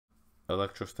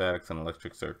Electrostatics and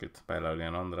Electric Circuits by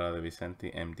Laureano Andrade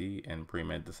Vicente, MD, and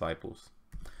Pre-Med Disciples.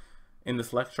 In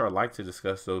this lecture, I'd like to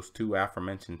discuss those two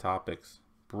aforementioned topics,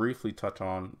 briefly touch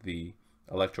on the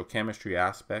electrochemistry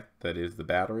aspect, that is the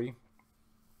battery,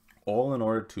 all in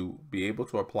order to be able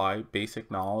to apply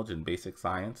basic knowledge and basic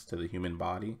science to the human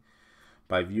body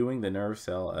by viewing the nerve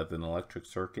cell as an electric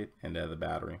circuit and as a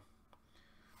battery.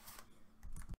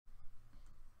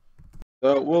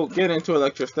 So we'll get into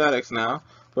electrostatics now,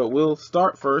 but we'll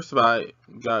start first by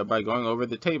going over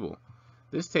the table.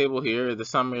 This table here is the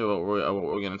summary of what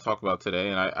we're going to talk about today,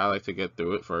 and I like to get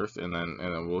through it first, and then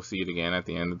we'll see it again at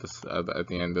the end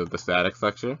of the statics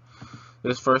lecture.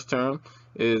 This first term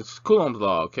is Coulomb's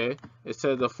law. Okay, it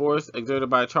says the force exerted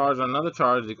by a charge on another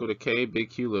charge is equal to K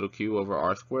big Q little q over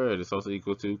R squared. It's also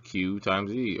equal to Q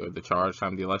times E, or the charge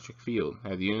times the electric field. It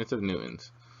has the units of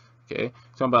newtons. Okay,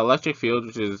 so about electric field,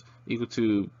 which is equal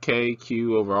to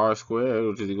KQ over R squared,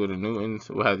 which is equal to newtons.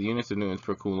 We'll have the units of newtons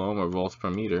per coulomb or volts per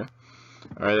meter.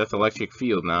 Alright, that's electric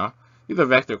field now. These are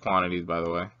vector quantities, by the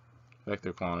way.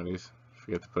 Vector quantities.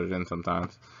 Forget to put it in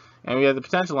sometimes. And we have the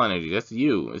potential energy. That's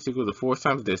U. It's equal to force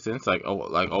times distance, like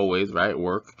always, right?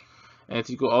 Work. And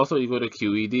it's also equal to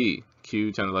QED.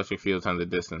 Q times electric field times the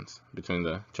distance between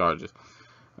the charges.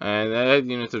 And that has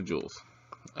units of joules.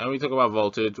 And we talk about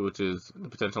voltage, which is the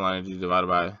potential energy divided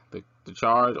by the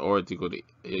charge, or it's equal to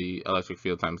the electric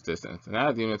field times distance. And that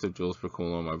has units of joules per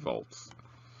coulomb or volts.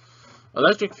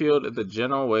 Electric field is the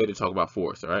general way to talk about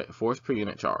force, alright? Force per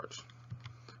unit charge.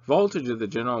 Voltage is the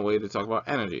general way to talk about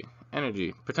energy.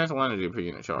 Potential energy per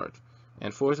unit charge.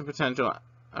 And force and potential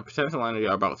energy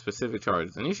are about specific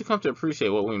charges. And you should come to appreciate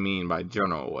what we mean by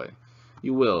general way.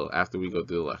 You will after we go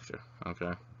through the lecture,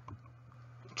 okay?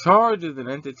 Charge is an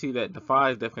entity that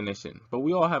defies definition, but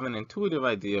we all have an intuitive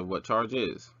idea of what charge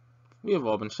is. We have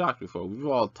all been shocked before. We've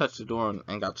all touched the door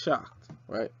and got shocked,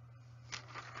 right?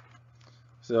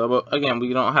 So, but again,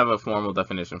 we don't have a formal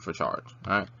definition for charge,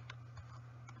 alright?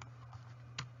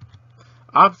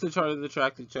 Opposite charges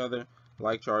attract each other,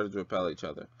 like charges repel each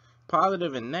other.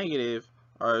 Positive and negative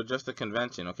are just a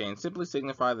convention, okay, and simply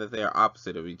signify that they are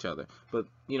opposite of each other. But,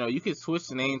 you could switch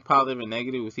the name positive and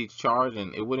negative with each charge,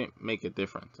 and it wouldn't make a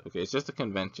difference, okay? It's just a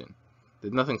convention.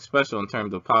 There's nothing special in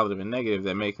terms of positive and negative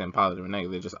that makes them positive and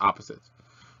negative. They're just opposites.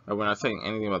 Right? We're not saying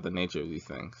anything about the nature of these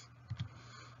things.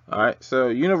 Alright, so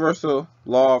universal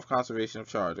law of conservation of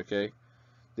charge, okay?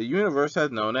 The universe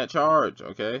has no net charge,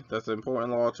 okay? That's an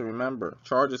important law to remember.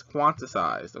 Charge is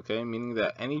quantized, okay? Meaning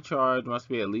that any charge must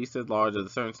be at least as large as a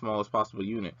certain smallest possible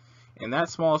unit. And that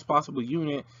smallest possible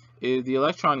unit is the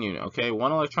electron unit, okay?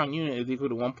 One electron unit is equal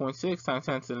to 1.6 times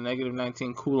 10 to the negative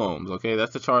 19 coulombs, okay?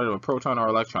 That's the charge of a proton or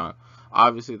electron.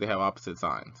 Obviously, they have opposite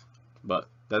signs. But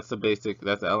that's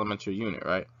the elementary unit,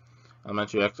 right?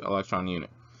 Elementary electron unit.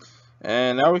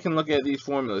 And now we can look at these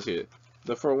formulas here.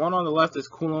 The first one on the left is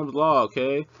Coulomb's law,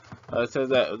 okay? It says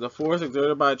that the force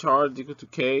exerted by a charge is equal to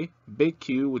K, big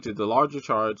Q, which is the larger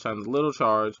charge, times little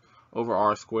charge, over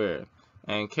R squared.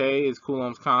 And K is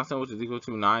Coulomb's constant, which is equal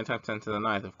to 9 times 10 to the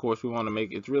 9th. Of course, we want to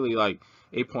make, it's really like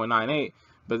 8.98,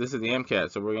 but this is the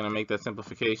MCAT, so we're going to make that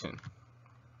simplification.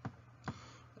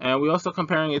 And we're also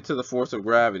comparing it to the force of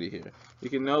gravity here.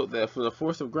 You can note that for the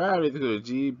force of gravity, it's equal to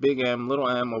G, big M, little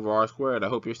m over R squared. I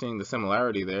hope you're seeing the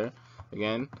similarity there.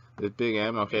 Again, this big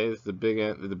M, okay, this is the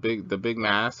big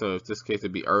mass, so in this case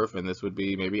it'd be Earth, and this would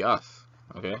be maybe us,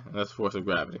 okay, and that's force of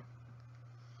gravity.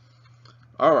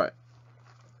 Alright,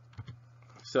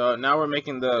 so now we're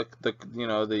making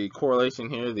the correlation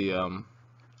here, the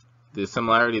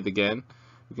similarities again.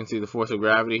 You can see the force of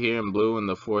gravity here in blue, and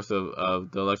the force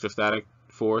of the electrostatic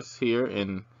force here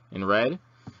in red.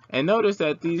 And notice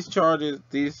that these charges,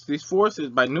 these forces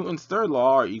by Newton's third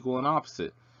law are equal and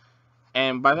opposite.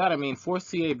 And by that I mean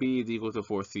force CAB is equal to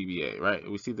force CBA, right?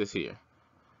 We see this here.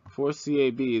 Force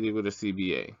CAB is equal to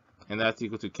CBA. And that's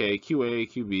equal to KQA,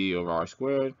 QB over R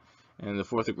squared. And the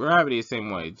force of gravity is the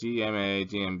same way. GMA,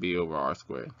 GMB over R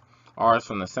squared. R is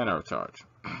from the center of charge.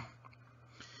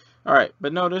 Alright,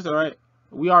 but notice, alright,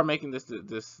 we are making this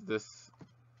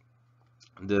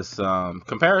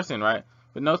comparison, right?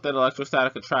 But note that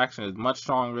electrostatic attraction is much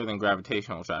stronger than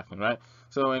gravitational attraction, right?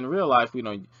 So in real life,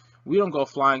 we don't go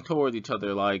flying towards each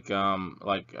other like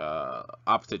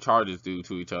opposite charges do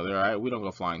to each other, right? We don't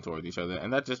go flying towards each other,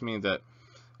 and that just means that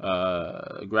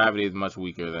gravity is much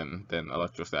weaker than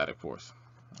electrostatic force.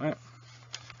 All right.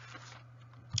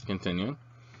 Continuing.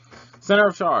 Center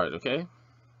of charge, okay?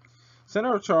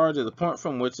 Center of charge is the point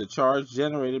from which the charge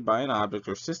generated by an object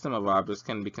or system of objects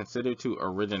can be considered to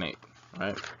originate,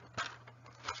 right?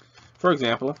 For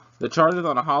example, the charges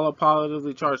on a hollow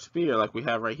positively charged sphere like we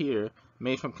have right here,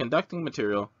 made from conducting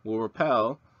material, will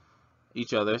repel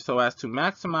each other so as to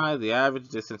maximize the average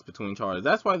distance between charges.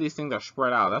 That's why these things are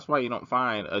spread out. That's why you don't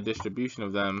find a distribution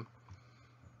of them.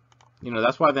 You know,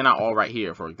 that's why they're not all right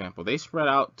here, for example. They spread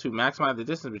out to maximize the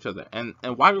distance of each other. And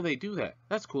why do they do that?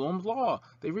 That's Coulomb's law.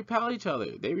 They repel each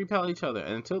other. They repel each other.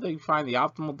 And until they find the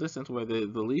optimal distance where the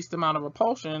least amount of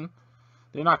repulsion,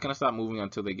 they're not going to stop moving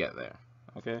until they get there.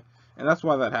 Okay? And that's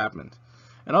why that happens.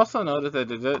 And also notice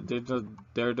that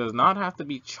there does not have to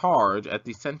be charge at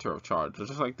the center of charge.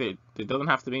 Just like there doesn't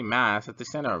have to be mass at the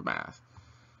center of mass.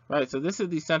 Right? So this is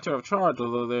the center of charge,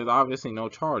 although there's obviously no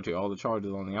charge here. All the charge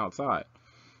is on the outside.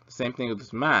 Same thing with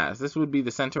this mass. This would be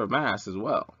the center of mass as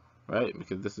well, right?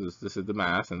 Because this is the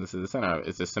mass and this is the center.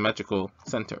 It's a symmetrical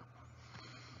center.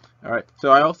 All right.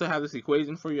 So I also have this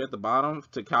equation for you at the bottom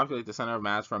to calculate the center of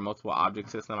mass for a multiple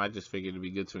object system. I just figured it'd be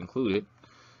good to include it.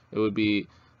 It would be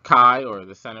chi, or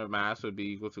the center of mass, would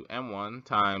be equal to m1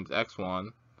 times x1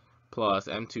 plus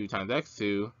m2 times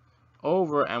x2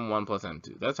 over m1 plus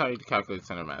m2. That's how you calculate the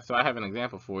center of mass. So I have an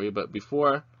example for you, but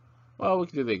before. Well, we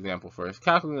can do the example first.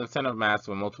 Calculating the center of mass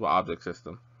of a multiple object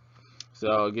system. So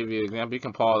I'll give you an example. You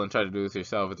can pause and try to do this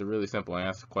yourself. It's a really simple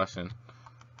answer question.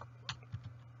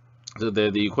 So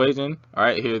the equation. All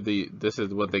right, here this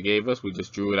is what they gave us. We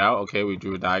just drew it out. Okay, we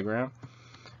drew a diagram,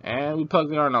 and we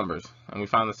plugged in our numbers, and we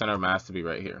found the center of mass to be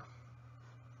right here,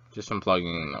 just from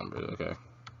plugging in numbers. Okay.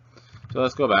 So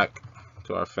let's go back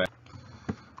to our fact.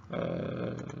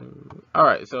 All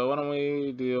right. So why don't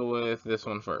we deal with this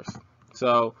one first?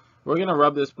 So we're going to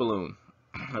rub this balloon.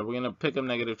 We're going to pick up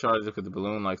negative charges because the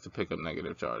balloon likes to pick up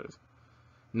negative charges.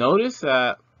 Notice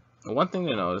that, one thing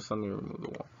to notice, let me remove the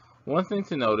wall. One thing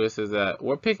to notice is that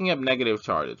we're picking up negative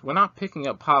charges. We're not picking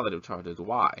up positive charges.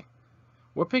 Why?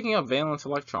 We're picking up valence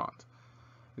electrons.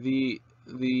 The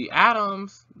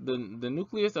atoms, the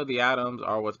nucleus of the atoms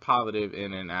are what's positive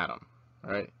in an atom,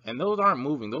 right? And those aren't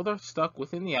moving. Those are stuck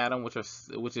within the atom, which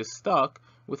is stuck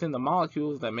within the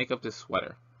molecules that make up this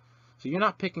sweater. So you're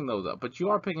not picking those up, but you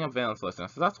are picking up valence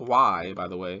electrons. So that's why, by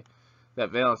the way,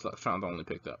 that valence electrons are only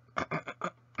picked up.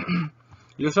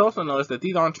 You'll also notice that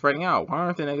these aren't spreading out. Why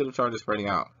aren't the negative charges spreading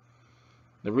out?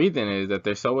 The reason is that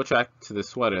they're so attracted to the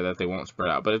sweater that they won't spread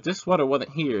out. But if this sweater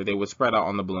wasn't here, they would spread out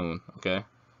on the balloon, okay?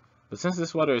 But since this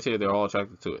sweater is here, they're all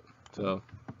attracted to it. So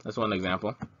that's one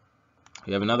example.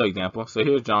 We have another example. So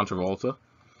here's John Travolta.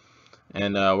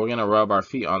 And we're going to rub our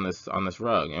feet on this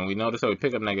rug. And we notice that we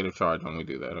pick up negative charge when we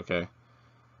do that, okay?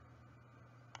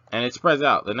 And it spreads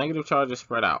out. The negative charge is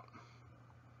spread out.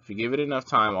 If you give it enough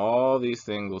time, all these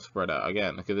things will spread out.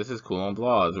 Again, because this is Coulomb's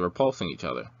law, it's repulsing each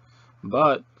other.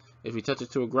 But if you touch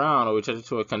it to a ground or we touch it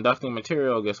to a conducting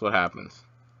material, guess what happens?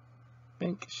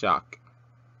 Think shock.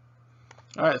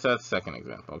 Alright, so that's the second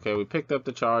example. Okay, we picked up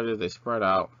the charges, they spread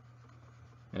out.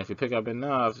 And if you pick up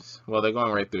enough, well, they're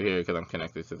going right through here because I'm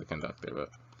connected to the conductor,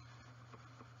 but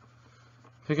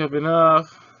pick up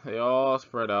enough, they all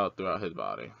spread out throughout his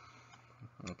body.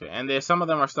 Okay, and there's some of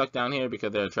them are stuck down here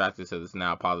because they're attracted to this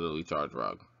now positively charged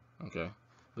rug. Okay,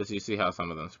 but you see how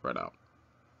some of them spread out.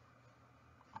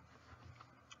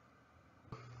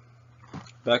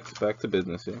 Back to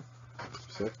business here.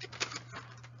 So,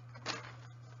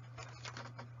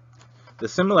 the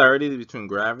similarities between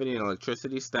gravity and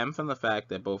electricity stem from the fact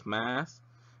that both mass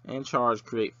and charge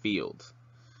create fields.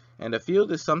 And a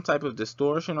field is some type of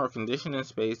distortion or condition in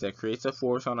space that creates a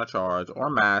force on a charge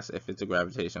or mass if it's a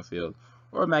gravitational field,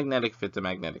 or magnetic if it's a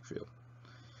magnetic field.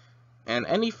 And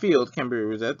any field can be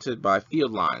represented by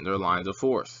field lines or lines of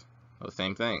force. The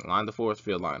same thing, line of force,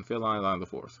 field line, line of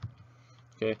force.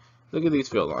 Okay, look at these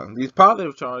field lines. These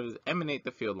positive charges emanate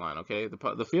the field line. Okay,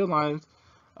 the field lines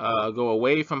go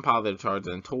away from positive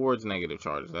charges and towards negative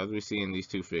charges, as we see in these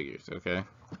two figures. Okay.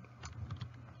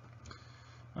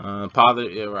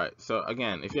 Positive, yeah, right. So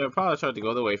again, if you have a positive charge, you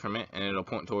go away from it, and it'll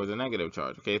point towards a negative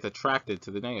charge. Okay, it's attracted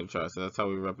to the negative charge, so that's how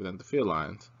we represent the field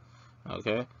lines.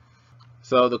 Okay,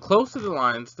 so the closer the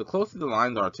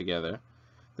lines are together,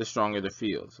 the stronger the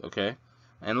fields. Okay,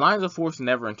 and lines of force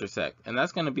never intersect, and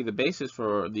that's going to be the basis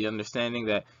for the understanding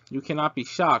that you cannot be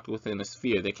shocked within a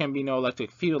sphere. There can be no electric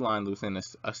field lines within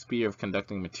a sphere of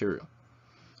conducting material.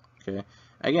 Okay.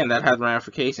 Again, that has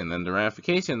ramifications, and the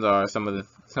ramifications are some of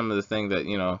the things that,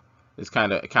 you know, is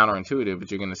kind of counterintuitive,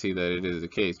 but you're going to see that it is the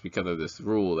case because of this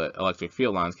rule that electric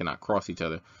field lines cannot cross each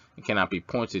other. It cannot be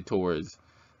pointed towards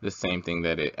the same thing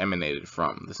that it emanated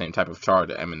from, the same type of charge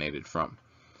it emanated from.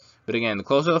 But again, the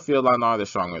closer the field lines are, the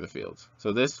stronger the fields.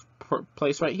 So this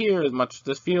place right here is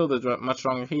this field is much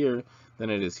stronger here than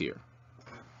it is here.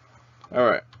 All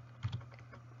right.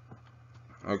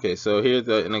 Okay, so here's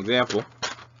an example.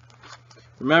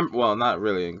 Remember, well, not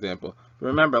really an example.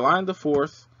 Remember, lines of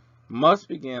force must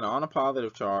begin on a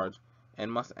positive charge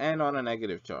and must end on a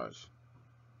negative charge.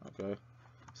 Okay,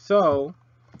 so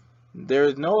there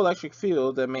is no electric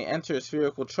field that may enter a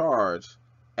spherical charge,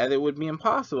 and it would be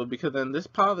impossible because then this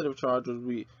positive charge would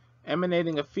be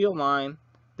emanating a field line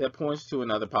that points to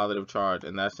another positive charge,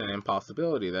 and that's an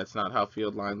impossibility. That's not how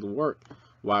field lines work.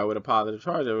 Why would a positive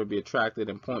charge ever be attracted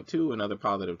and point to another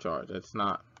positive charge? It's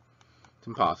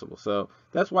impossible. So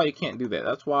that's why you can't do that.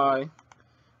 That's why,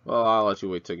 well, I'll let you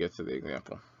wait till it gets to the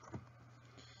example.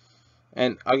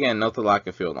 And again, note the lack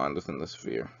of field lines within the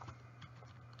sphere.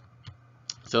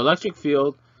 So electric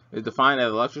field is defined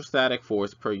as electrostatic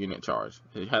force per unit charge.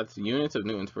 It has units of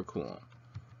newtons per coulomb.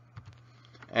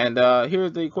 And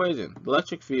here's the equation. The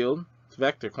electric field, its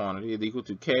vector quantity, is equal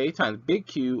to K times big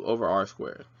Q over R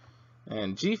squared.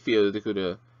 And G field is equal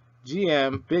to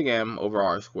Gm big M over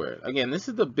R squared. Again, this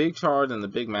is the big charge and the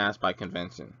big mass by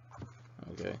convention.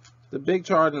 Okay, the big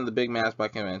charge and the big mass by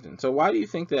convention. So why do you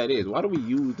think that is? Why do we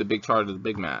use the big charge as the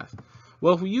big mass?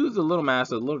 Well, if we use the little mass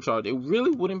as the little charge, it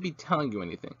really wouldn't be telling you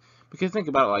anything. Because think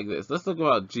about it like this. Let's look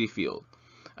about G field.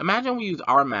 Imagine we use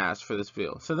our mass for this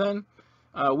field. So then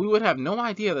we would have no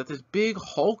idea that this big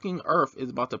hulking Earth is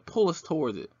about to pull us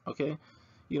towards it. Okay,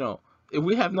 you know, if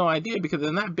we have no idea, because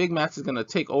then that big mass is going to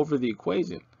take over the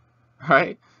equation,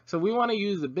 right? So we want to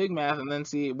use the big mass and then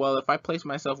see, well, if I place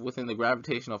myself within the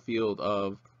gravitational field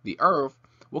of the Earth,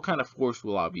 what kind of force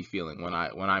will I be feeling when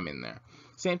I'm in there?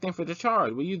 Same thing for the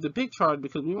charge. We use the big charge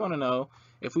because we want to know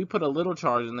if we put a little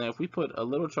charge in there,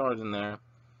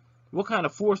 what kind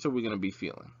of force are we going to be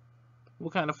feeling?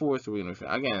 What kind of force are we going to feel?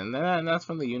 Again, and that's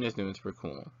from the units newtons per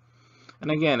coulomb. And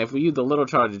again, if we use the little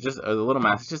charge, or the little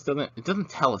mass, it doesn't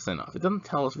tell us enough. It doesn't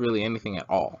tell us really anything at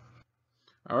all.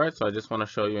 Alright, so I just want to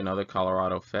show you another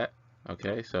Colorado FET.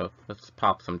 Okay, so let's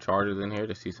pop some charges in here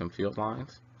to see some field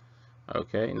lines.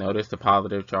 Okay, notice the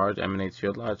positive charge emanates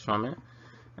field lines from it.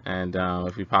 And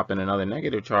if we pop in another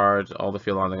negative charge, all the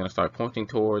field lines are going to start pointing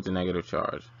towards a negative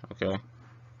charge. Okay,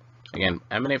 again,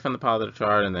 emanate from the positive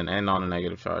charge and then end on a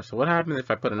negative charge. So what happens if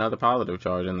I put another positive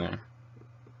charge in there?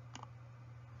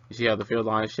 You see how the field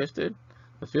line shifted?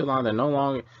 The field lines are no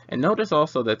longer, and notice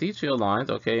also that these field lines,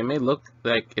 okay, it may look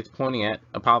like it's pointing at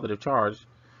a positive charge,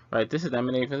 right? This is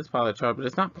emanating from this positive charge, but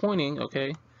it's not pointing,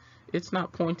 okay? It's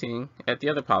not pointing at the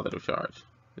other positive charge.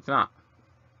 It's not,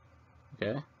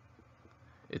 okay?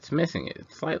 It's missing it.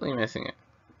 It's slightly missing it.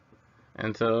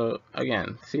 And so,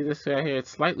 again, see this right here?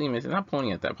 It's slightly missing. It's not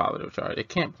pointing at that positive charge. It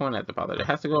can't point at the positive. It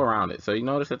has to go around it. So you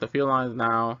notice that the field lines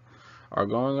now are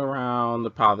going around the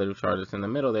positive charge that's in the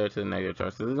middle there to the negative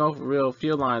charge. So there's no real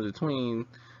field lines between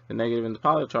the negative and the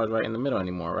positive charge right in the middle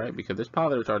anymore, right? Because this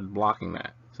positive charge is blocking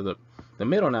that. So the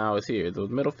middle now is here. Those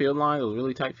middle field lines, those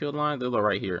really tight field lines, those are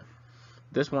right here.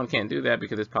 This one can't do that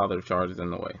because this positive charge is in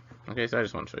the way. Okay, so I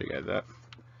just want to show you guys that.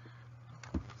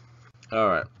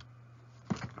 Alright.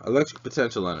 Electric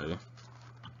potential energy.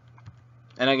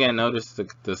 And again, notice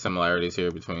the similarities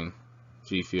here between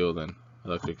G field and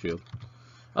electric field.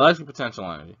 Electric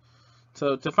potential energy.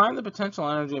 So to find the potential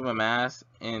energy of a mass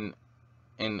in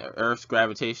Earth's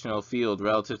gravitational field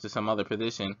relative to some other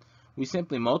position, we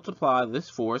simply multiply this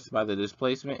force by the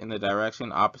displacement in the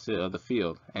direction opposite of the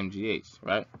field, mgh,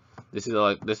 right? This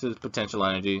is potential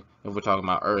energy if we're talking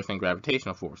about Earth and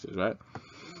gravitational forces, right?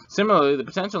 Similarly, the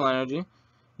potential energy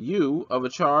U of a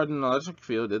charge in an electric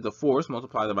field is the force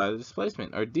multiplied by the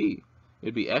displacement, or D.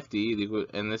 It'd be FD, equal,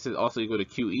 and this is also equal to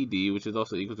QED, which is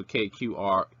also equal to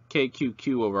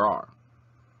KQQ over R.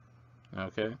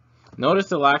 Okay. Notice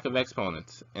the lack of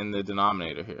exponents in the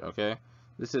denominator here. Okay.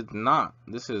 This is not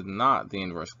the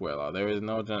inverse square law. There is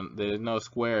no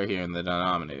square here in the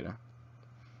denominator.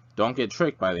 Don't get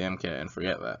tricked by the MCAT and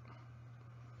forget that.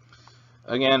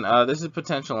 Again, this is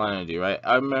potential energy, right?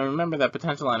 Remember that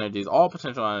potential energies, all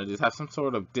potential energies, have some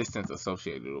sort of distance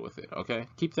associated with it. Okay.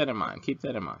 Keep that in mind. Keep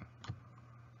that in mind.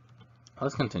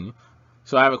 Let's continue.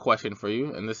 So I have a question for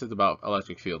you, and this is about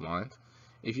electric field lines.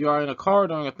 If you are in a car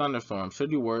during a thunderstorm,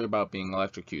 should you worry about being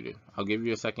electrocuted? I'll give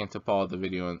you a second to pause the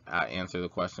video and answer the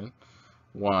question.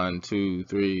 1, 2,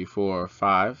 3, 4,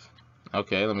 5.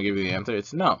 Okay, let me give you the answer.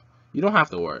 It's no. You don't have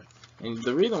to worry. And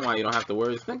the reason why you don't have to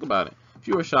worry is, think about it. If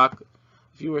you were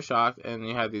shocked and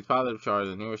you had these positive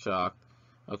charges and you were shocked,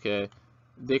 okay,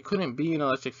 there couldn't be an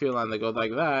electric field line that goes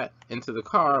like that into the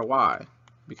car. Why?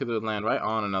 Because it would land right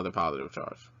on another positive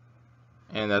charge.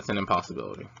 And that's an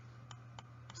impossibility.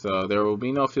 So there will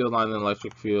be no field line in the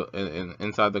electric field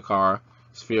inside the car,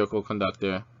 spherical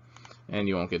conductor, and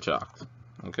you won't get shocked.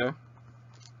 Okay?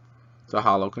 It's a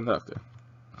hollow conductor.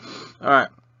 Alright.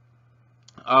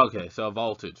 Okay, so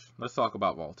voltage. Let's talk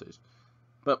about voltage.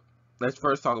 But let's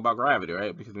first talk about gravity,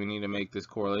 right? Because we need to make this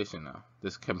correlation now.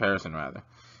 This comparison, rather.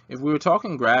 If we were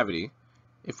talking gravity,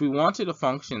 if we wanted a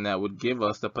function that would give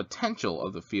us the potential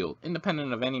of the field,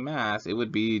 independent of any mass, it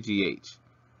would be GH.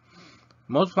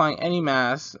 Multiplying any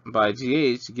mass by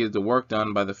GH gives the work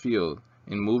done by the field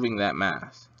in moving that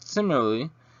mass. Similarly,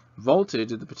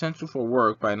 voltage is the potential for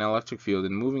work by an electric field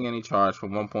in moving any charge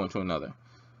from one point to another.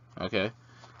 Okay?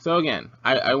 So again,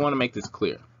 I want to make this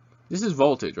clear. This is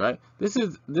voltage, right? This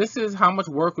is how much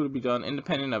work would be done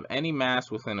independent of any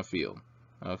mass within a field.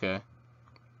 Okay?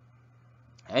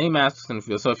 Any mass within the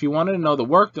field. So if you wanted to know the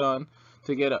work done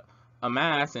to get a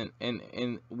mass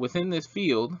in within this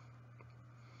field,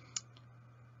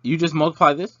 you just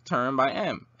multiply this term by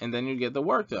m, and then you get the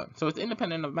work done. So it's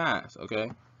independent of mass,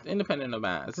 okay? It's independent of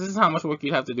mass. This is how much work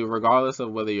you have to do regardless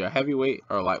of whether you're a heavyweight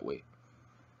or a lightweight.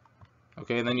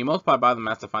 Okay, and then you multiply by the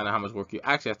mass to find out how much work you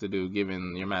actually have to do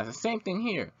given your mass. The same thing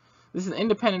here. This is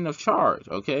independent of charge,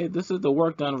 okay? This is the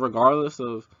work done regardless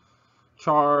of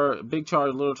charge, big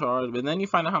charge, little charge, but then you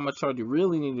find out how much charge you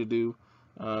really need to do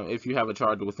if you have a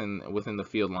charge within the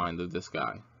field lines of this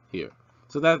guy here.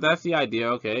 So that's the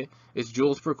idea, okay? It's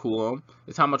joules per coulomb.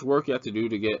 It's how much work you have to do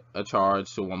to get a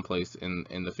charge to one place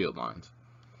in the field lines.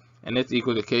 And it's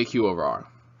equal to KQ over R.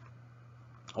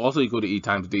 Also equal to E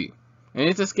times D. And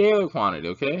it's a scalar quantity,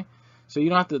 okay? So you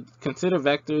don't have to consider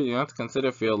vectors, you don't have to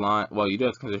consider field line. Well, you do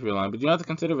have to consider field line, but you don't have to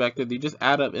consider vectors. You just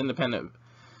add up independent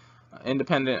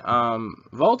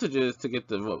voltages to get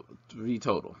the V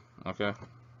total, okay?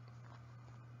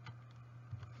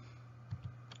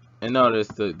 And notice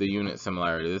the unit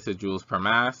similarity. This is joules per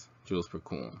mass, joules per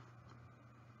coulomb.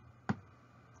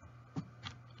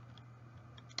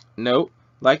 Note,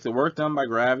 like the work done by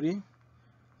gravity,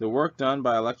 the work done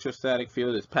by electrostatic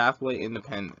field is pathway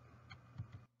independent.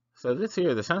 So this here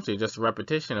is essentially just a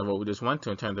repetition of what we just went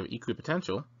to in terms of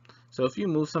equipotential. So if you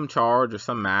move some charge or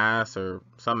some mass or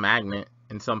some magnet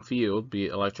in some field, be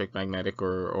it electric, magnetic,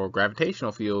 or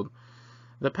gravitational field,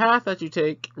 the path that you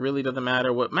take really doesn't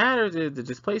matter. What matters is the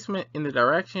displacement in the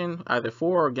direction either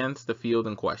for or against the field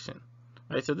in question.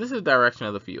 Right, so this is the direction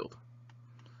of the field.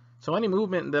 So any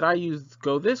movement that I use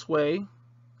go this way,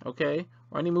 okay,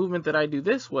 or any movement that I do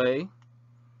this way,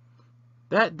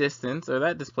 that distance or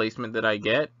that displacement that I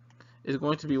get is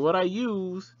going to be what I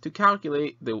use to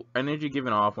calculate the energy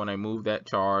given off when I move that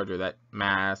charge or that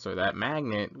mass or that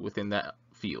magnet within that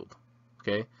field.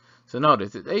 Okay? So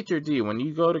notice, it's H or D. When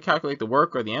you go to calculate the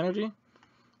work or the energy,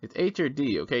 it's H or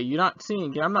D, okay? You're not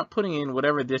seeing, I'm not putting in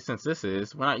whatever distance this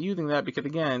is. We're not using that because,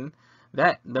 again,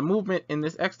 the movement in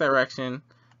this X direction,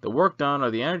 the work done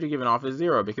or the energy given off is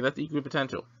 0 because that's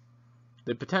equipotential.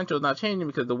 The potential is not changing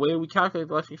because the way we calculate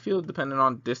the electric field is dependent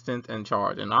on distance and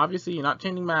charge. And obviously, you're not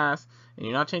changing mass and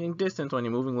you're not changing distance when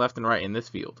you're moving left and right in this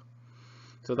field.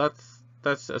 So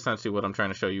that's essentially what I'm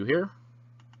trying to show you here.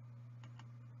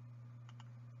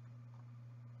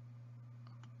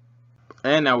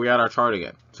 And now we got our chart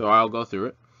again. So I'll go through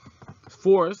it.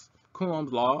 Force,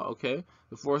 Coulomb's law, okay.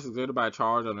 The force exerted by a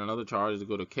charge on another charge is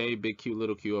equal to K big Q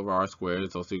little q over R squared.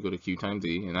 It's also equal to Q times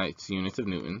E, and that's units of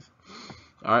newtons.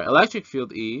 Alright, electric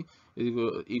field E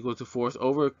is equal to force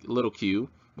over little q,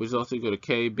 which is also equal to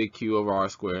K big Q over R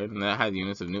squared, and that has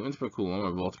units of newtons per coulomb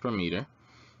or volts per meter.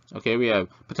 Okay, we have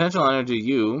potential energy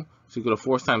U, which is equal to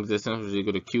force times distance, which is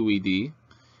equal to QED,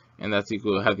 and that's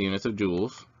equal to have the units of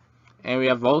joules. And we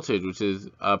have voltage, which is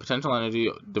potential energy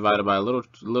divided by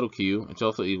little q, which is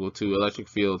also equal to electric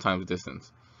field times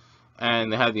distance.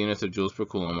 And they have the units of joules per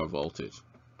coulomb or voltage.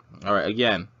 Alright,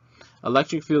 again,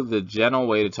 electric field is the general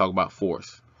way to talk about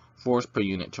force. Force per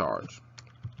unit charge.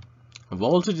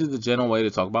 Voltage is the general way to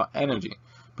talk about energy.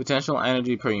 Potential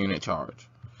energy per unit charge.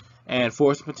 And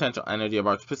force and potential energy of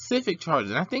our specific charges.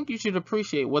 And I think you should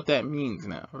appreciate what that means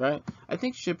now, right? I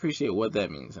think you should appreciate what that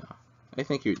means now. I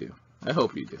think you do. I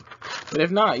hope you do. But if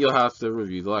not, you'll have to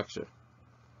review the lecture.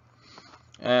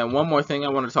 And one more thing I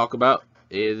want to talk about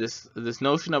is this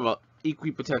notion of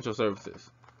equipotential surfaces.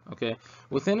 Okay,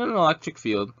 within an electric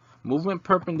field, movement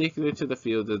perpendicular to the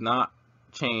field does not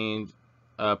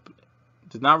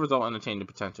result in a change in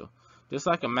potential. Just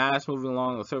like a mass moving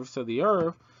along the surface of the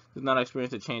Earth does not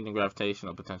experience a change in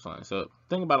gravitational potential. So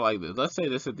think about it like this. Let's say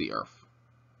this is the Earth.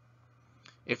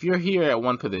 If you're here at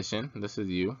one position, this is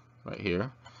you right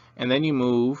here, and then you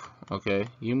move, okay,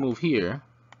 you move here,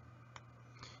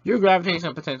 your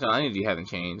gravitational potential energy hasn't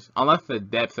changed, unless the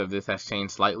depth of this has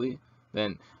changed slightly,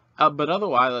 then, but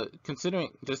otherwise,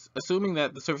 just assuming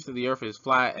that the surface of the Earth is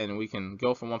flat and we can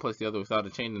go from one place to the other without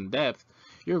a change in depth,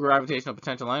 your gravitational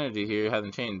potential energy here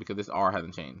hasn't changed because this R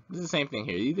hasn't changed. This is the same thing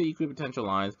here. These are equipotential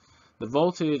lines. The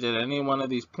voltage at any one of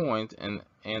these points and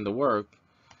the work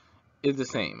is the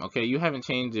same, okay? You haven't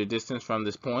changed your distance from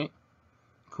this point.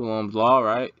 Coulomb's law,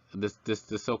 right? This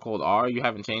so-called R, you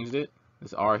haven't changed it.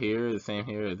 This R here, the same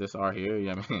here, this R here.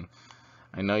 Yeah, I mean,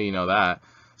 I know you know that.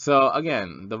 So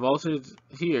again, the voltage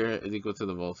here is equal to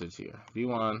the voltage here.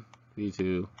 V1,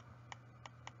 V2.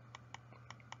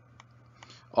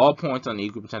 All points on the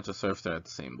equal potential surface are at the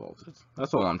same voltage.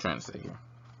 That's all I'm trying to say here.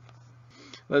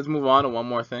 Let's move on to one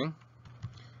more thing,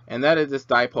 and that is this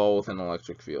dipole with an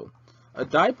electric field. A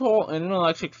dipole in an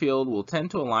electric field will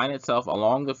tend to align itself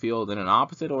along the field in an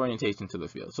opposite orientation to the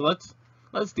field. So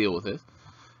let's deal with this.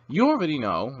 You already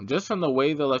know, just from the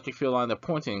way the electric field lines are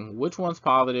pointing, which one's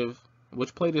positive,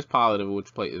 which plate is positive,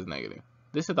 which plate is negative.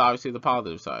 This is obviously the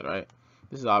positive side, right?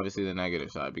 This is obviously the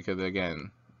negative side, because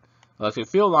again, electric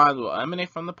field lines will emanate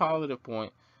from the positive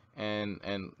point and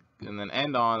then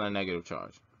end on a negative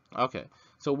charge. Okay,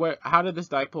 so how did this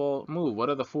dipole move? What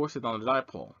are the forces on the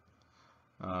dipole?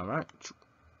 Alright,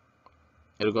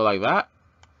 it'll go like that,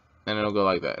 and it'll go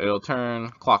like that. It'll turn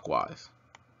clockwise.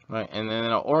 Right, and then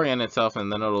it'll orient itself,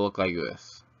 and then it'll look like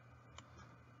this.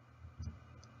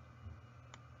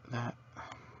 That,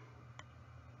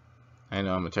 I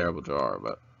know I'm a terrible drawer,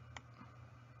 but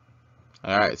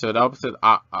all right. So the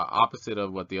opposite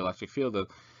of what the electric field does,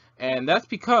 and that's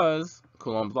because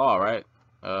Coulomb's law, right?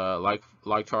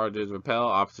 Like charges repel,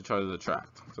 opposite charges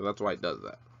attract. So that's why it does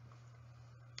that.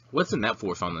 What's the net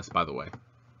force on this, by the way?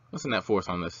 What's the net force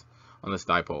on this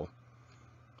dipole?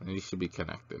 And these should be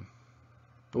connected.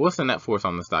 But what's the net force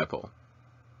on this dipole?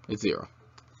 It's 0.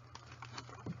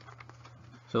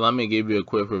 So let me give you a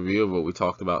quick review of what we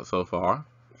talked about so far.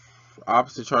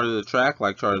 Opposite charges attract,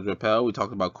 like charges repel. We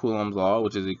talked about Coulomb's law,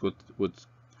 which is equal to, which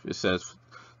it says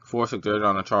force exerted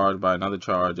on a charge by another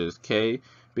charge is K,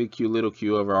 big Q, little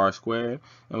q over R squared.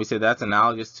 And we said that's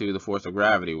analogous to the force of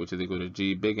gravity, which is equal to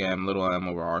G, big M, little m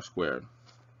over R squared.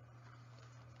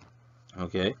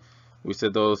 Okay, we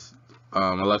said those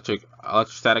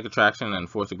electrostatic attraction and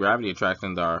force of gravity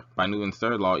attractions are, by Newton's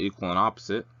third law, equal and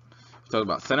opposite. We talked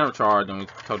about center of charge, and we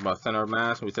talked about center of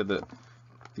mass. And we said that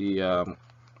the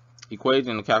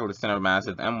equation to calculate center of mass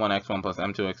is m1x1 plus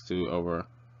m2x2 over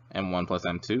m1 plus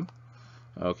m2.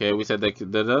 Okay, we said that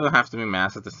there doesn't have to be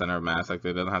mass at the center of mass, like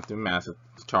there doesn't have to be mass at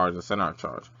the charge, the center of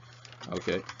charge.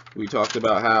 Okay, we talked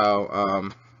about how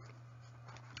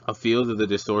a field is a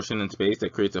distortion in space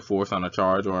that creates a force on a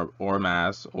charge or a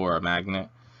mass or a magnet.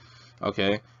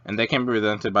 Okay, and that can be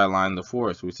presented by lines of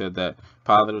force. We said that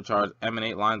positive charge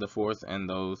emanate lines of force, and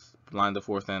those lines of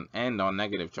force then end on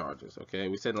negative charges. Okay,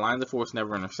 we said lines of force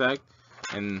never intersect,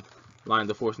 and lines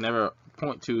of force never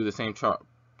point to the same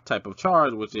type of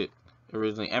charge which it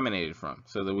originally emanated from.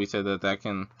 So that we said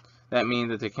that means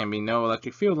that there can be no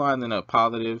electric field lines in a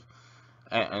positive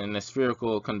and a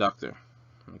spherical conductor.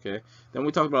 Okay, then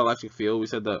we talked about electric field. We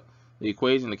said that the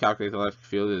equation to calculate the electric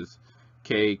field is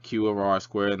K Q over R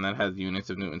squared, and that has units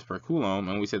of newtons per coulomb.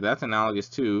 And we said that's analogous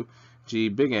to G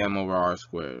big M over R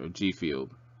squared, or G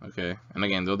field. Okay, and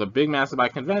again, those are big masses by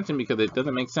convention, because it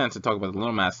doesn't make sense to talk about the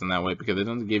little mass in that way, because it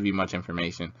doesn't give you much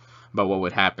information about what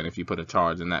would happen if you put a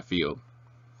charge in that field.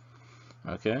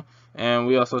 Okay, and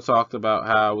we also talked about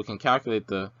how we can calculate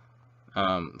the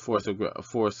force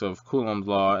of Coulomb's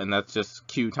law, and that's just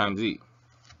Q times E.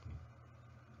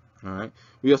 Alright,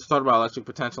 we also talked about electric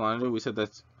potential energy. We said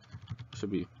that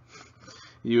should be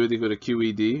U is equal to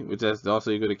QED, which is also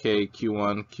equal to K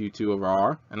Q1 Q2 over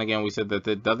R. And again, we said that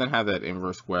it doesn't have that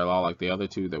inverse square law like the other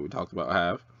two that we talked about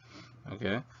have.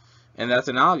 Okay, and that's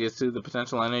analogous to the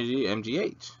potential energy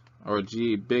MGH, or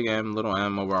G big M little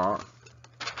m over R.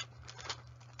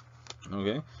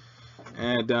 Okay,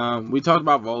 and we talked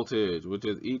about voltage, which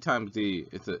is E times D.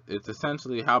 It's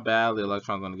essentially how bad the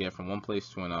electron's going to get from one place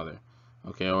to another.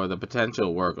 Okay, or the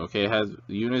potential work. Okay, it has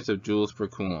units of joules per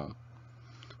coulomb.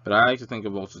 But I like to think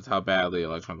of voltage as how badly the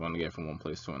electron's going to get from one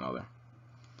place to another.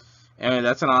 And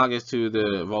that's analogous to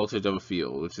the voltage of a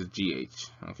field, which is GH.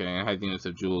 Okay, and it has units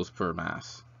of joules per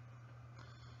mass.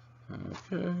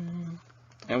 Okay.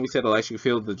 And we said electric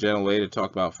field is the general way to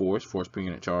talk about force per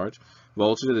unit charge.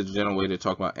 Voltage is the general way to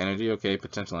talk about energy, okay,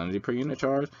 potential energy per unit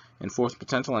charge. And force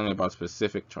potential energy about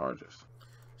specific charges.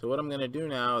 So what I'm going to do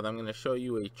now is I'm going to show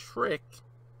you a trick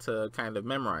to kind of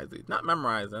memorize these. Not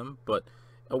memorize them, but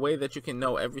a way that you can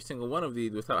know every single one of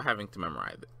these without having to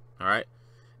memorize it. Alright?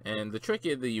 And the trick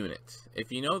is the units.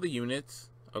 If you know the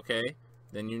units, okay,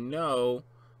 then you know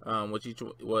what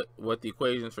the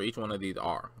equations for each one of these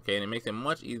are. Okay, and it makes it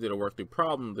much easier to work through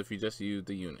problems if you just use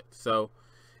the units. So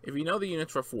if you know the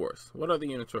units for force, what are the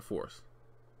units for force?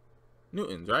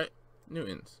 Newtons, right?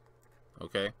 Newtons.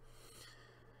 Okay.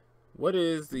 What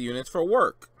is the units for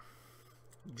work?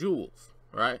 Joules,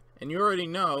 right? And you already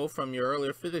know from your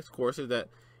earlier physics courses that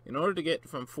in order to get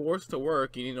from force to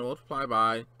work, you need to multiply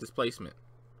by displacement,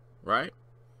 right?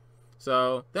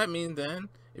 So that means then,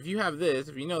 if you have this,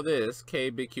 if you know this, K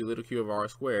big Q little q over R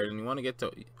squared, and you want to get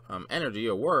to energy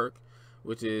or work,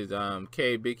 which is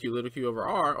K big Q little q over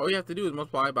R, all you have to do is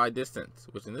multiply by distance,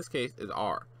 which in this case is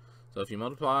R. So if you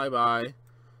multiply by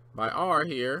R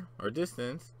here, or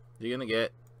distance, you're going to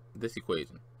get this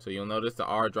equation. So you'll notice the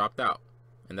R dropped out,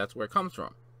 and that's where it comes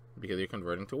from, because you're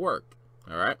converting to work.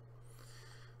 All right.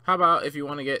 How about if you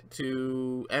want to get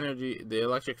to energy, the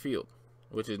electric field,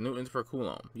 which is newtons per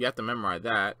coulomb? You have to memorize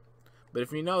that. But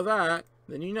if you know that,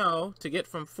 then you know to get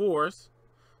from force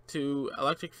to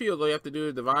electric field, all you have to do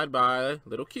is divide by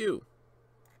little q,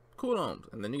 coulombs,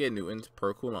 and then you get newtons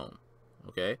per coulomb.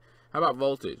 Okay. How about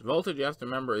voltage? Voltage, you have to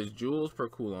remember, is joules per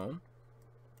coulomb.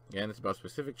 Again, it's about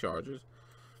specific charges,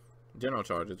 general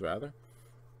charges rather.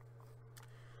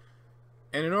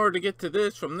 And in order to get to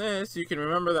this from this, you can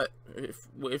remember that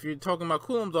if you're talking about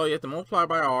coulombs, all you have to multiply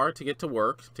by R to get to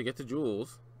work, to get to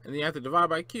joules, and then you have to divide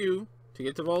by Q to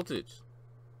get to voltage.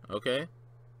 Okay?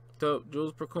 So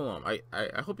joules per coulomb.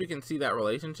 I hope you can see that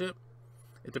relationship.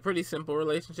 It's a pretty simple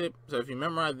relationship. So if you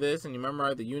memorize this and you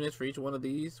memorize the units for each one of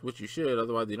these, which you should,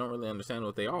 otherwise you don't really understand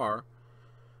what they are,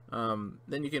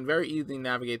 then you can very easily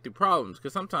navigate through problems.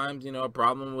 Because sometimes, you know, a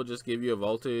problem will just give you a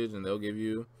voltage, and they'll give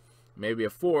you maybe a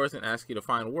force and ask you to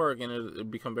find work, and it'll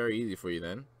become very easy for you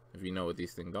then, if you know what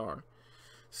these things are.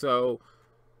 So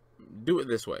do it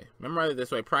this way. Memorize it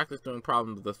this way. Practice doing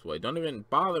problems this way. Don't even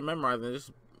bother memorizing.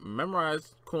 Just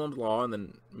memorize Coulomb's law and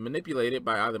then manipulate it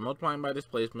by either multiplying by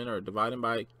displacement or dividing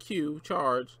by Q,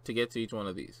 charge, to get to each one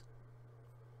of these.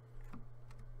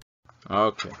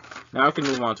 Okay. Now I can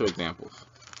move on to examples.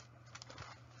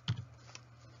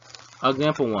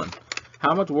 Example 1.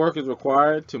 How much work is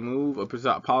required to move a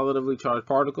positively charged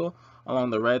particle along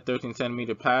the red 13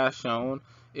 centimeter path shown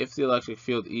if the electric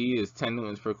field E is 10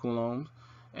 newtons per coulomb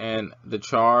and the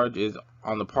charge is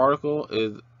on the particle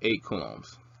is 8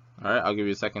 coulombs? All right, I'll give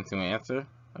you a second to answer.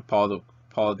 Pause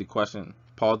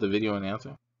the video and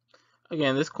answer.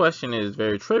 Again, this question is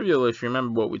very trivial if you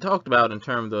remember what we talked about in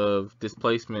terms of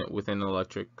displacement within an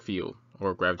electric field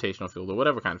or gravitational field or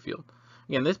whatever kind of field.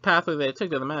 Again, this pathway that it took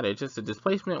doesn't matter. It's just a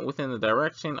displacement within the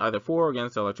direction, either for or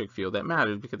against the electric field, that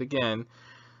matters, because again,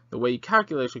 the way you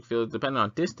calculate electric field is dependent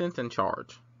on distance and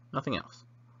charge, nothing else.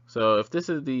 So if this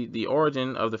is the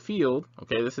origin of the field,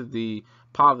 okay, this is the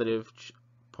positive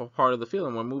part of the field,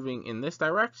 and we're moving in this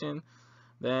direction,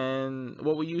 then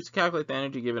what we use to calculate the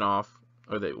energy given off,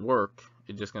 or the work,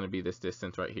 is just going to be this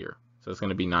distance right here. So it's going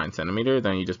to be 9 centimeters.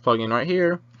 Then you just plug in right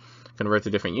here, convert to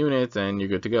different units, and you're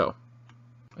good to go.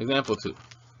 Example 2.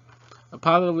 A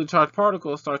positively charged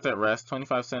particle starts at rest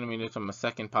 25 centimeters from a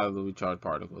second positively charged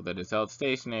particle that is held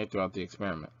stationary throughout the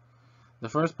experiment. The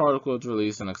first particle is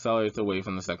released and accelerates away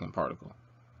from the second particle.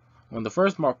 When the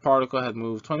first particle has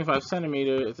moved 25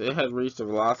 centimeters, it has reached a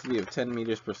velocity of 10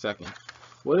 meters per second.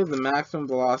 What is the maximum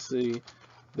velocity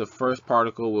the first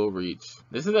particle will reach?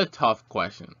 This is a tough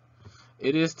question.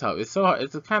 It is tough.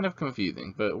 It's kind of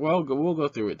confusing, but we'll go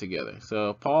through it together.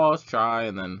 So pause, try,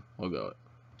 and then we'll go.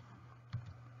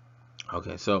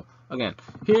 Okay, so again,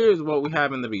 here's what we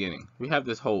have in the beginning. We have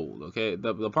this hold, okay?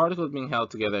 The particle is being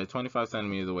held together at 25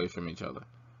 centimeters away from each other,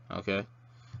 okay?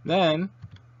 Then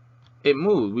it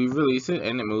moves. We release it,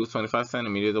 and it moves 25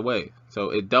 centimeters away. So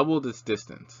it doubled its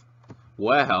distance.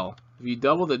 Well, if you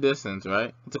double the distance,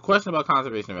 right? It's a question about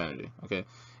conservation of energy, okay?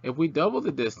 If we double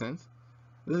the distance,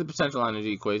 this is a potential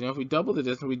energy equation. If we double the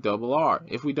distance, we double R.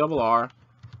 If we double R,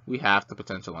 we halve the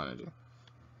potential energy.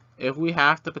 If we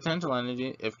halve the potential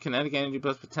energy, if kinetic energy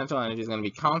plus potential energy is going to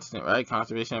be constant, right?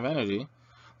 Conservation of energy,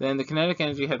 then the kinetic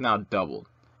energy has now doubled.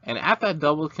 And at that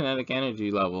doubled kinetic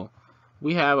energy level,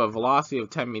 we have a velocity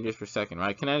of 10 meters per second,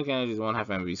 right? Kinetic energy is 1/2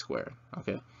 mv squared,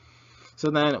 okay?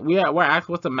 So then we're asked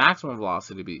what's the maximum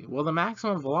velocity be? Well, the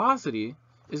maximum velocity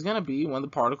is going to be when the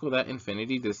particle that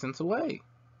infinity distance away,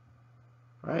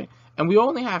 right? And we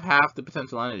only have half the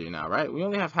potential energy now, right? We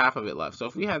only have half of it left. So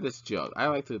if we have this jug, I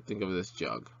like to think of this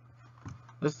jug.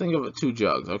 Let's think of it 2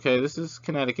 jugs, okay? This is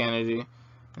kinetic energy,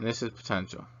 and this is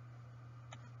potential.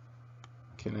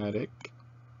 Kinetic,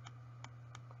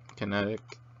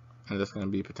 and this is going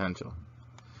to be potential.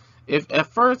 If at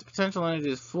first potential energy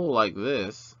is full like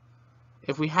this,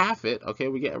 if we half it, okay,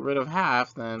 we get rid of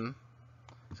half, then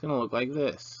it's going to look like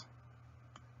this.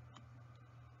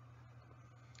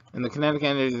 And the kinetic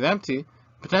energy is empty.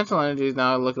 Potential energy is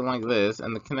now looking like this,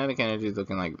 and the kinetic energy is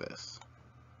looking like this.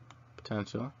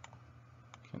 Potential,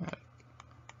 kinetic.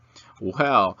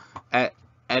 Well, at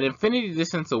infinity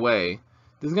distance away,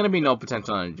 there's going to be no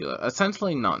potential energy left.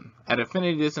 Essentially none. At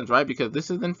infinity distance, right? Because this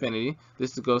is infinity,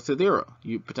 this goes to 0.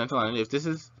 Potential energy,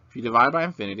 if you divide by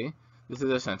infinity, this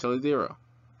is essentially 0.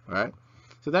 Right?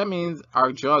 So that means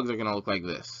our jugs are going to look like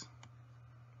this.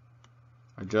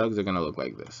 Our jugs are going to look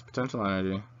like this. Potential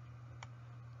energy,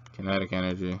 kinetic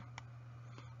energy.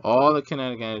 All the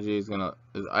kinetic energy is going to,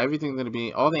 everything's going to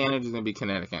be, all the energy is going to be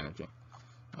kinetic energy.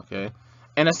 Okay?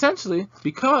 And essentially,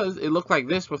 because it looked like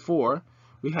this before,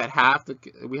 we had half the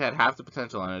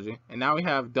potential energy, and now we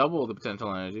have double the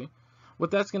potential energy. What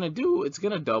that's going to do, it's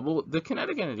going to double the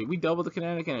kinetic energy. We doubled the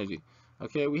kinetic energy.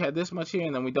 Okay? We had this much here,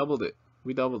 and then we doubled it.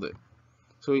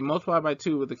 So we multiply by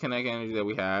 2 with the kinetic energy that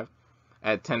we have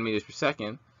at 10 meters per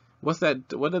second. What did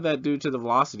that do to the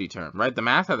velocity term, right? The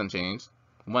mass hasn't changed.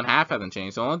 1/2 hasn't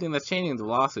changed. So the only thing that's changing is the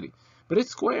velocity. But it's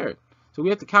squared. So we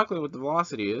have to calculate what the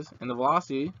velocity is. And the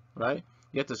velocity, right?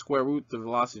 You have to square root the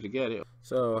velocity to get it.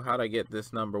 So how did I get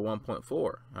this number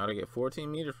 1.4? How did I get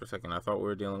 14 meters per second? I thought we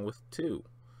were dealing with 2.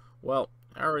 Well,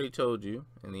 I already told you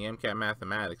in the MCAT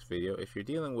mathematics video, if you're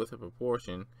dealing with a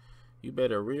proportion, you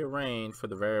better rearrange for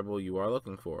the variable you are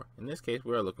looking for. In this case,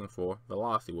 we are looking for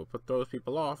velocity. What throws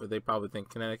people off is they probably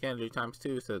think kinetic energy times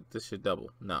 2, so this should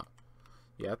double. No.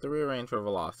 You have to rearrange for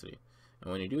velocity.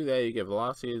 And when you do that, you get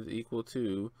velocity is equal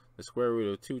to the square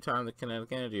root of 2 times the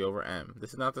kinetic energy over m.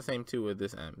 This is not the same 2 with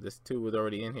this m. This 2 was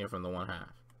already in here from the 1/2.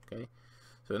 Okay?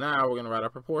 So now we're going to write our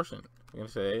proportion. We're going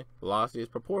to say velocity is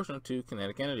proportional to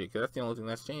kinetic energy, because that's the only thing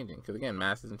that's changing. Because again,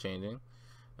 mass isn't changing,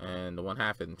 and the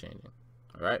 1/2 isn't changing.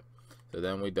 Alright? So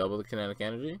then we double the kinetic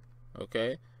energy.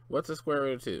 Okay? What's the square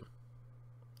root of 2?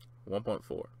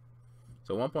 1.4.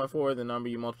 So 1.4 is the number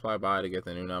you multiply by to get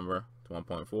the new number. It's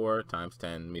 1.4 times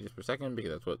 10 meters per second,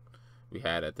 because that's what we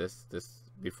had at this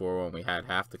before when we had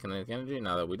half the kinetic energy.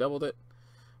 Now that we doubled it,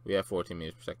 we have 14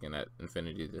 meters per second at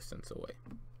infinity distance away.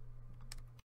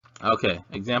 Okay,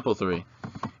 example 3.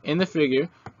 In the figure,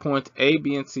 points A,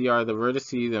 B, and C are the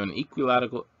vertices of an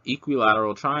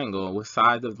equilateral triangle with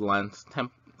sides of length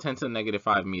 10 to negative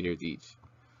 5 meters each.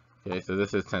 Okay, so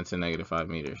this is 10 to negative 5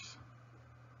 meters.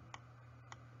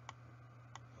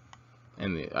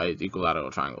 In the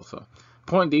equilateral triangle. So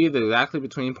point D is exactly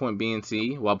between point B and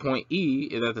C, while point E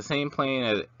is at the same plane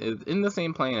as in the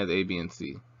same plane as A, B, and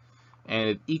C, and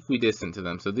it's equidistant to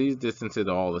them. So these distances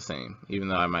are all the same, even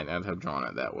though I might not have drawn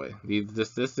it that way.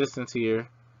 This distance here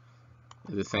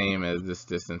is the same as this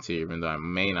distance here, even though I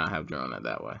may not have drawn it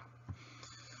that way.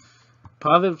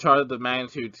 Positive charge of the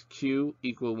magnitude Q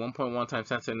equal 1.1 times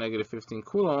 10 to the negative 15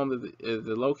 coulomb is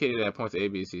located at points A,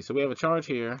 B, and C. So we have a charge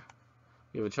here.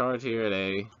 We have a charge here at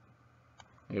A.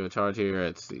 We have a charge here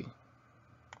at C.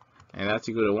 And that's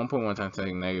equal to 1.1 times 10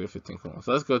 to the negative 15 coulomb.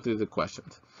 So let's go through the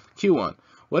questions. Q1.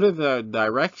 What is the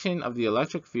direction of the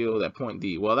electric field at point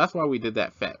D? Well, that's why we did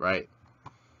that FET, right?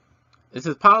 This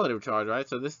is positive charge, right?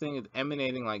 So this thing is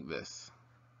emanating like this.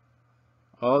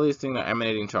 All these things are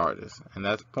emanating charges. And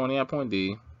that's pointing at point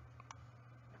D.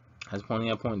 That's pointing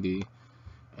at point D.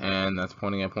 And that's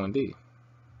pointing at point D.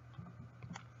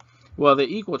 Well, they're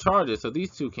equal charges, so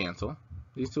these two cancel.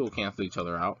 These two will cancel each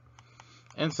other out.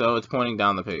 And so it's pointing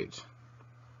down the page.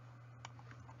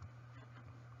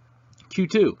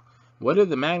 Q2. What is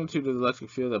the magnitude of the electric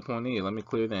field at point E? Let me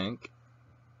clear the ink.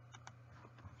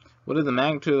 What is the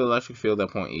magnitude of the electric field at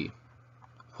point E?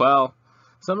 Well,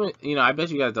 I bet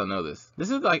you guys don't know this.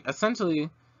 This is like essentially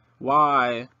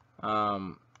why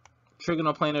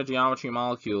trigonoplanar geometry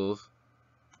molecules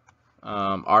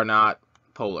are not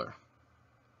polar.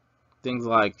 Things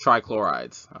like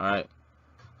trichlorides, alright?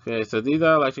 Okay, so these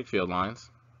are electric field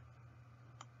lines.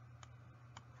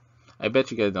 I bet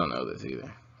you guys don't know this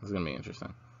either. It's going to be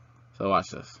interesting. So watch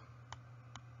this.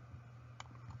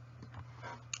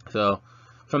 So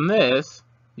from this,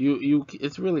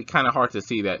 it's really kind of hard to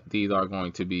see that these are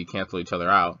going to be cancel each other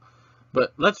out.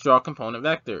 But let's draw component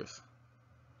vectors.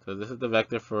 So this is the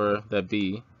vector for the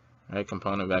B, right?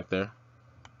 Component vector.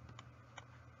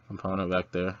 Component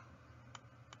vector.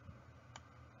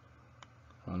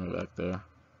 Component vector.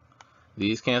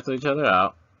 These cancel each other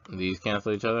out. These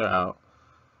cancel each other out.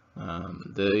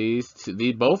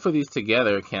 Both of these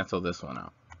together cancel this one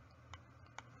out.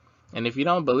 And if you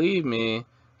don't believe me,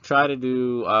 try to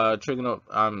do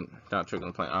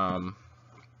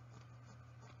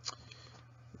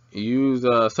use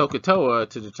SOHCAHTOA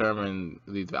to determine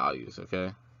these values,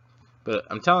 okay? But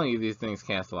I'm telling you, these things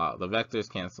cancel out. The vectors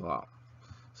cancel out.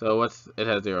 So it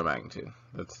has 0 magnitude.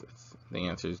 The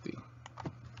answer is D.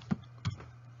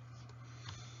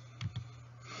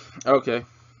 Okay,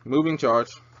 moving charge.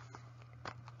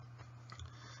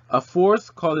 A force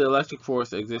called the electric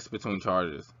force exists between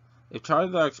charges. If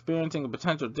charges are experiencing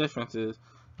potential differences,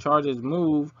 charges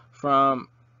move from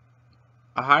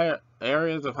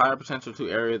areas of higher potential to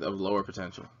areas of lower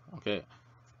potential. Okay,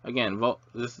 again,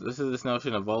 this is this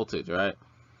notion of voltage, right?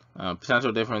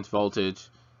 Potential difference voltage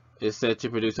is said to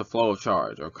produce a flow of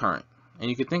charge or current. And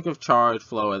you can think of charge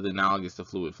flow as analogous to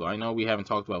fluid flow. I know we haven't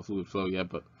talked about fluid flow yet,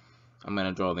 but I'm going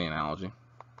to draw the analogy.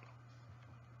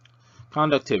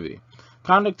 Conductivity.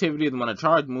 Conductivity is when a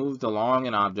charge moves along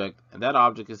an object, and that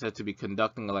object is said to be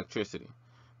conducting electricity.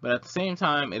 But at the same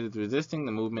time, it is resisting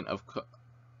the movement of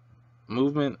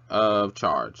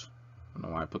charge. I don't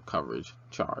know why I put coverage.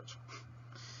 Charge.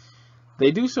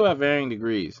 They do so at varying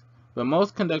degrees, but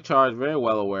most conduct charge very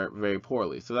well or very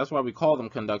poorly. So that's why we call them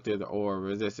conductors or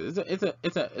resistors.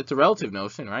 It's a relative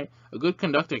notion, right? A good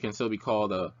conductor can still be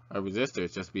called a resistor.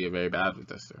 It's just be a very bad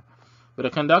resistor.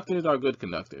 But conductors are good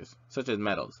conductors, such as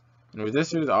metals. And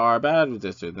resistors are bad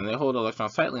resistors, and they hold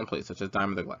electrons tightly in place, such as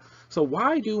diamond or glass. So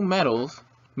why do metals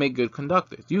make good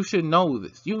conductors? You should know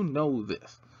this. You know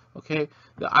this. Okay?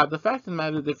 The fact of the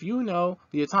matter is, if you know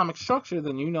the atomic structure,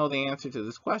 then you know the answer to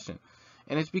this question.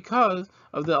 And it's because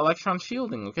of the electron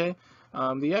shielding, okay?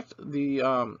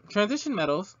 The transition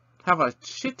metals have a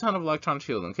shit ton of electron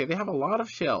shielding, okay? They have a lot of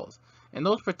shells, and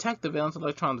those protect the valence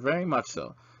electrons very much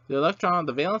so.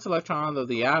 The valence electrons of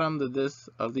the atom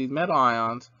of these metal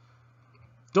ions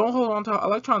don't hold on to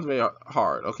electrons very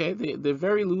hard, okay? They're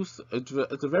very loose. It's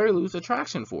a very loose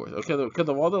attraction force, okay? Because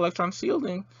of all the electron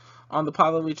shielding on the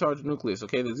positively charged nucleus,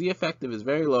 okay? The Z effective is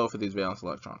very low for these valence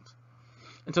electrons.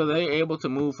 And so they're able to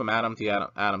move from atom to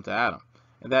atom to atom.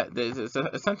 And that is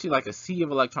essentially like a sea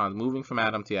of electrons moving from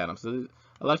atom to atom. So the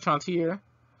electrons here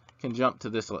can jump to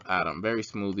this atom very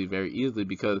smoothly, very easily,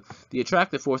 because the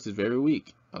attractive force is very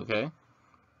weak, okay?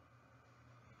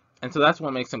 And so that's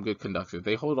what makes them good conductors.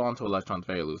 They hold on to electrons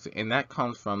very loosely, and that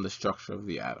comes from the structure of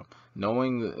the atom.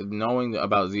 Knowing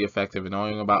about Z effective and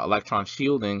knowing about electron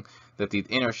shielding, that these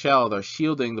inner shells are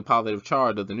shielding the positive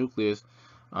charge of the nucleus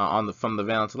from the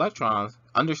valence electrons.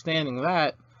 Understanding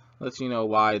that lets you know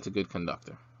why it's a good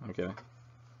conductor. Okay,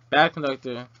 bad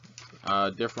conductor,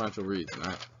 differential reason,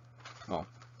 right? Well,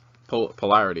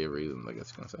 polarity of reasons, I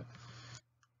guess you can say.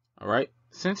 All right.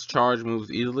 Since charge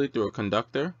moves easily through a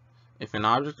conductor, if an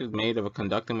object is made of a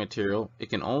conducting material, it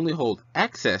can only hold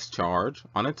excess charge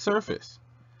on its surface.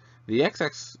 The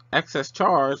excess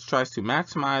charge tries to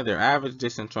maximize their average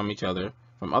distance from each other,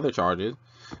 from other charges,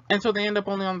 and so they end up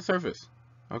only on the surface.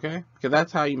 Okay? Because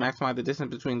that's how you maximize the distance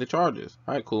between the charges.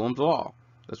 All right, Coulomb's law.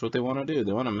 That's what they want to do.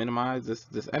 They want to minimize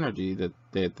this energy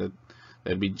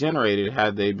that'd be generated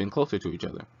had they been closer to each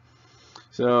other.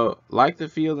 So, like the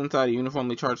field inside a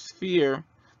uniformly charged sphere,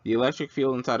 the electric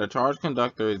field inside a charged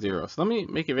conductor is zero. So let me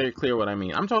make it very clear what I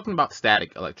mean. I'm talking about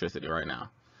static electricity right now.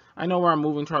 I know where I'm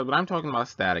moving charge, but I'm talking about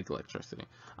static electricity.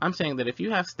 I'm saying that if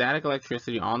you have static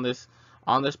electricity on this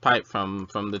pipe from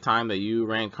the time that you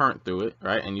ran current through it,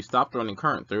 right, and you stopped running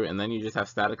current through it, and then you just have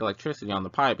static electricity on the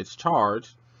pipe, it's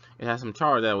charged, it has some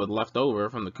charge that was left over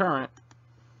from the current,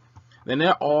 then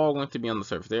they're all going to be on the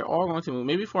surface. They're all going to move.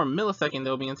 Maybe for a millisecond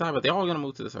they'll be inside, but they're all going to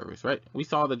move to the surface, right? We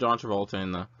saw the John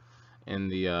Travolta in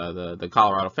the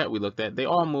Colorado FET we looked at. They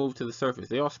all move to the surface.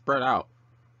 They all spread out.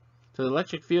 So the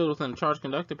electric field within a charged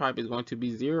conductor pipe is going to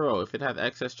be zero if it has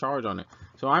excess charge on it.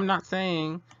 So I'm not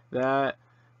saying that,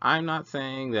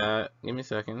 give me a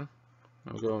second,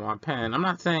 I'll go with my pen. I'm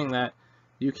not saying that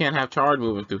you can't have charge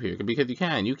moving through here, because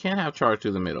you can have charge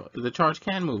through the middle. The charge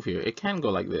can move here. It can go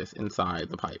like this inside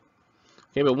the pipe.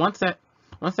 Okay, but once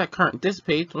that current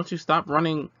dissipates, once you stop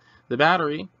running the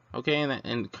battery, okay,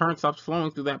 and current stops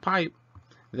flowing through that pipe,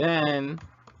 then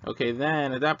at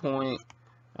that point,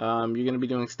 you're going to be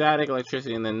doing static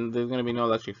electricity, and then there's going to be no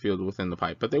electric field within the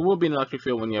pipe. But there will be an electric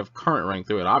field when you have current running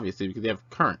through it, obviously, because you have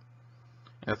current.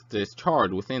 There's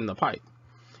charge within the pipe.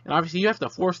 And obviously, you have to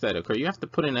force that to occur. You have to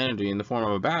put in energy in the form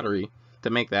of a battery to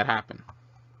make that happen.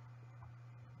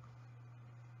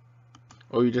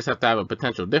 Or you just have to have a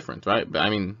potential difference, right? But I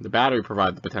mean, the battery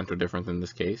provides the potential difference in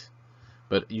this case.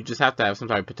 But you just have to have some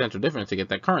type of potential difference to get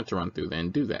that current to run through there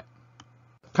and do that.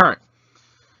 Current.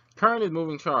 Current is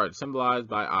moving charge, symbolized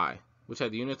by I, which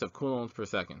has units of coulombs per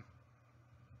second.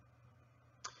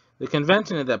 The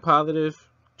convention is that positive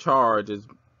charge is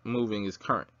moving is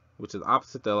current, which is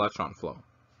opposite the electron flow.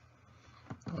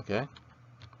 Okay?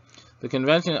 The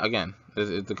convention, again,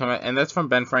 and that's from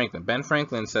Ben Franklin. Ben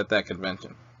Franklin set that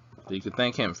convention. So you could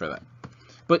thank him for that.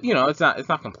 But you know, it's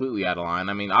not completely out of line.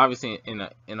 I mean, obviously in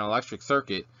an electric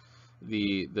circuit,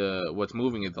 what's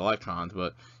moving is the electrons,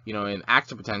 but you know, in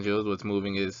action potentials, what's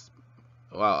moving is,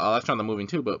 well, electrons are moving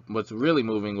too, but what's really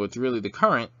the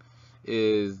current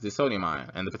is the sodium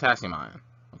ion and the potassium ion.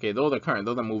 Okay, those are current,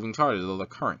 those are moving charges, those are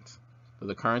currents.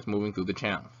 Those are currents moving through the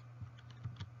channels.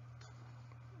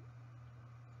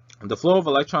 The flow of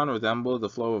electron resembles the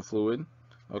flow of fluid.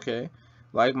 Okay,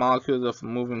 like molecules of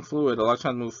moving fluid,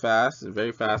 electrons move fast,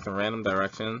 very fast in random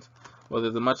directions, Well,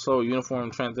 there's a much slower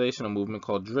uniform translational movement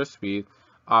called drift speed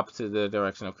opposite the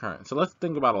direction of current. So let's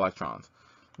think about electrons.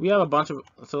 We have a bunch of,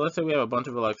 so let's say we have a bunch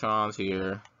of electrons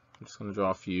here. I'm just going to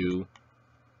draw a few.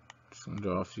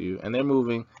 And they're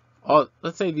moving.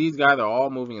 Let's say these guys are all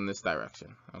moving in this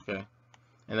direction, okay?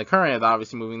 And the current is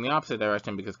obviously moving in the opposite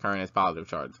direction because current is positive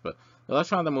charge. But the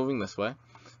electrons are moving this way.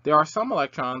 There are some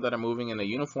electrons that are moving in a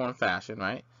uniform fashion,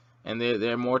 right? And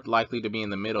they're more likely to be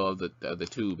in the middle of the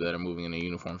tube that are moving in a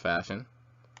uniform fashion.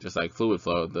 Just like fluid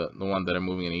flow, the ones that are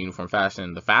moving in a uniform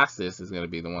fashion, the fastest is going to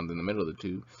be the ones in the middle of the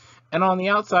tube. And on the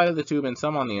outside of the tube and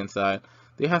some on the inside,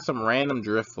 they have some random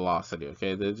drift velocity,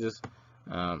 okay? They're just,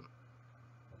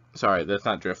 sorry, that's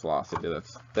not drift velocity,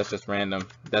 that's just random,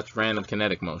 that's random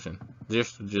kinetic motion.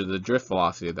 Just the drift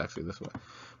velocity is actually this way.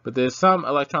 But there's some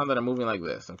electrons that are moving like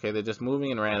this, okay? They're just moving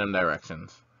in random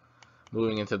directions.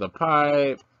 Moving into the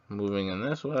pipe, moving in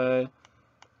this way.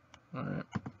 Alright.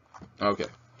 Okay.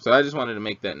 So I just wanted to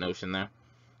make that notion there.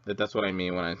 That's what I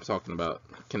mean when I'm talking about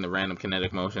the random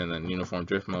kinetic motion and then uniform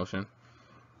drift motion.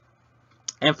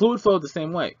 And fluid flow the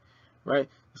same way, right?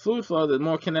 Fluid flow, there's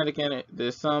more kinetic in it.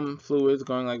 There's some fluids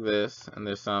going like this, and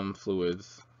there's some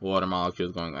fluids, water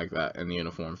molecules going like that in the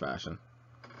uniform fashion.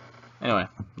 Anyway,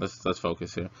 let's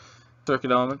focus here.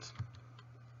 Circuit elements.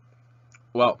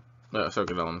 Well,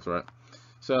 circuit elements, right?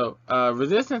 So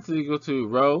resistance is equal to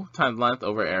rho times length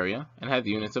over area, and has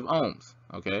the units of ohms.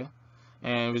 Okay,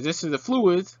 and resistance of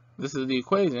fluids, this is the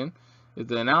equation, is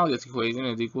the analogous equation,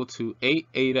 is equal to 8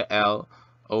 eta L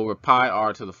over pi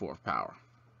r to the 4th power.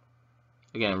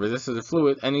 Again, resistance of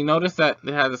fluid, and you notice that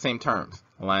it has the same terms: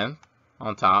 length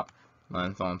on top,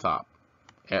 length on top.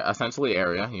 Essentially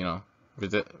area, you know,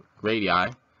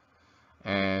 radii,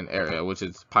 and area, which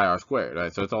is pi r squared,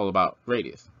 right? So it's all about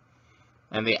radius.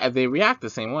 And they react the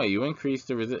same way. You increase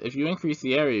if you increase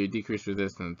the area, you decrease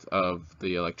resistance of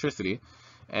the electricity.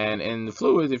 And in the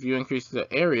fluids, if you increase the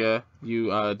area,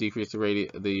 you decrease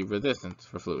the resistance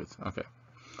for fluids. Okay.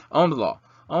 Ohm's law.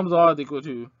 Ohm's law is equal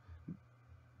to,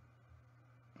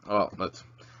 well,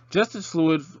 just as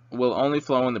fluid will only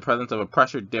flow in the presence of a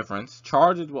pressure difference,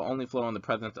 charges will only flow in the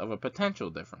presence of a potential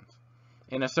difference.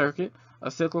 In a circuit,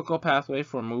 a cyclical pathway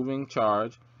for moving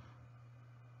charge,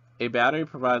 a battery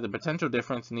provides the potential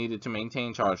difference needed to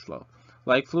maintain charge flow.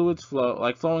 Like flowing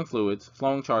fluids,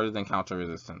 flowing charges encounter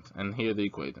resistance. And here are the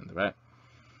equations, right?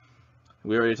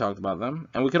 We already talked about them.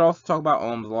 And we could also talk about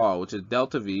Ohm's law, which is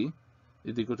delta V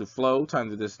is equal to flow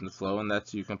times the distance of flow, and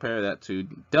that's, you compare that to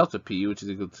delta P, which is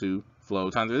equal to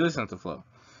flow times the resistance of flow.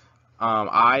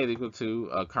 I is equal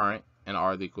to current, and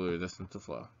R is equal to resistance of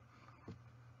flow.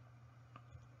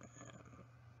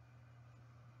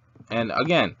 And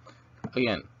again,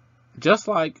 just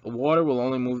like water will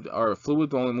only move, or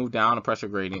fluids will only move down a pressure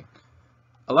gradient,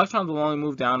 electrons will only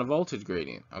move down a voltage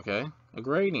gradient, okay? A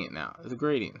gradient now. It's a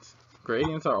gradients.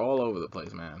 Gradients are all over the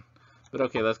place, man. But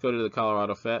okay, let's go to the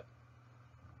Colorado FET.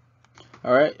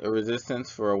 Alright, a resistance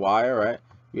for a wire, right?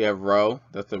 We have rho,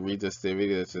 that's the resistivity,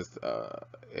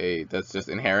 that's just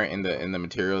inherent in the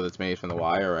material that's made from the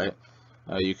wire, right?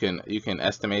 You can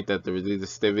estimate that the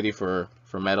resistivity for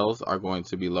metals are going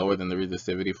to be lower than the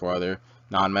resistivity for other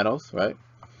non-metals, right?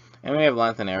 And we have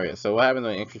length and area. So what happens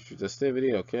when we increase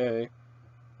resistivity? Okay,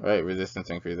 right? Resistance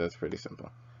increase. That's pretty simple.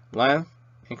 Length,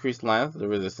 increased length, the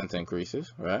resistance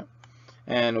increases, right?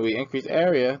 And we increase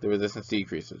area, the resistance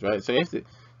decreases, right? So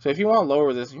if you want lower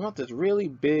resistance, you want this really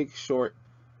big, short,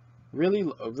 really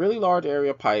large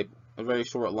area pipe, a very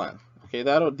short length. Okay,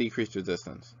 that'll decrease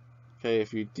resistance. Okay,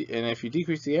 if you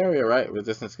decrease the area, right,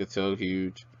 resistance gets so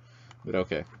huge. But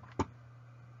okay.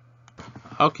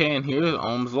 Okay, and here's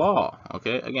Ohm's law.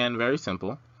 Okay, again, very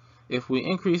simple. If we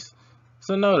increase,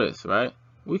 so notice, right,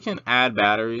 we can add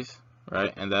batteries,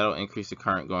 right, and that'll increase the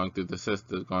current going through the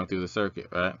system, going through the circuit,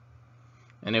 right?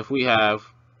 And if we have,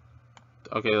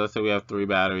 okay, let's say we have 3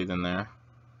 batteries in there,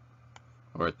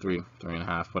 or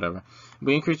 3.5, whatever. If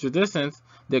we increase resistance,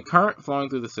 the current flowing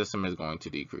through the system is going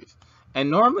to decrease. And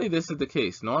normally this is the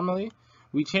case. Normally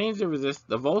we change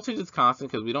the voltage is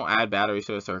constant because we don't add batteries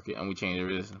to a circuit, and we change the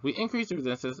resistance. We increase the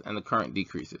resistance and the current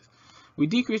decreases. We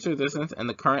decrease the resistance and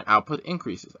the current output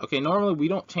increases. Okay, normally we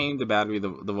don't change the battery, the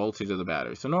voltage of the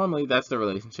battery. So normally that's the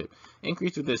relationship.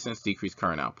 Increase resistance, decrease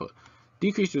current output.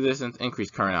 Decrease resistance,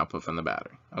 increase current output from the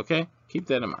battery. Okay, keep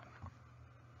that in mind.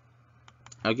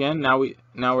 Again, now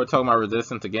we're talking about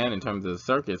resistance again in terms of the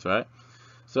circuits, right?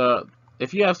 So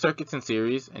if you have circuits in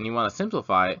series and you want to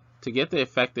simplify it, to get the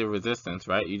effective resistance,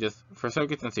 right, for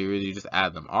circuits in series, you just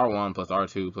add them. R1 plus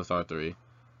R2 plus R3.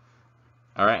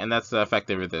 Alright, and that's the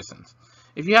effective resistance.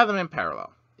 If you have them in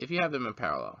parallel,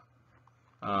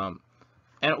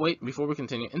 And wait, before we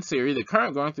continue, in theory, the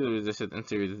current going through the resistor in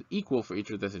series is equal for each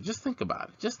resistor. Just think about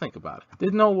it. Just think about it.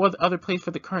 There's no other place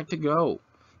for the current to go.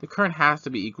 The current has to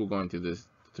be equal going through this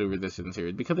resistor in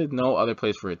series because there's no other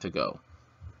place for it to go.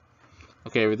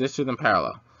 Okay, resistors in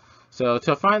parallel. So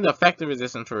to find the effective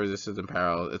resistance for resistors in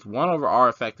parallel, it's 1 over R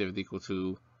effective is equal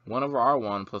to 1 over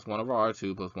R1 plus 1 over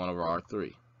R2 plus 1 over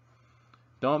R3.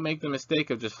 Don't make the mistake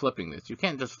of just flipping this. You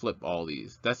can't just flip all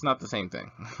these. That's not the same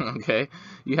thing. Okay?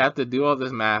 You have to do all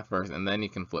this math first, and then you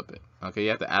can flip it. Okay? You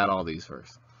have to add all these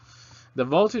first. The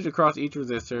voltage across each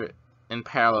resistor in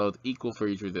parallel is equal for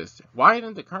each resistor. Why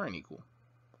isn't the current equal?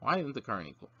 Why isn't the current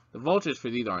equal? The voltage for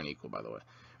these aren't equal, by the way.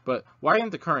 But why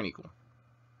isn't the current equal?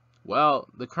 Well,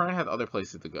 the current has other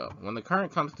places to go. When the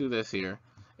current comes through this here,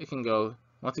 it can go,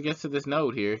 once it gets to this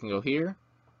node here, it can go here,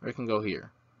 or it can go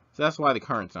here. So that's why the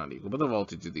current's not equal, but the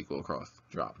voltage is equal across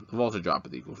drop. The voltage drop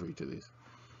is equal for each of these.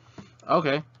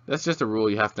 Okay, that's just a rule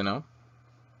you have to know.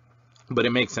 But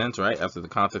it makes sense, right, after the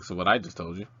context of what I just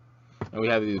told you. And we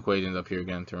have these equations up here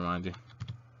again to remind you.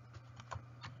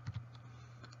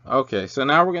 Okay, so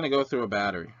now we're going to go through a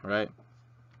battery, right?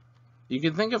 You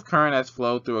can think of current as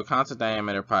flow through a constant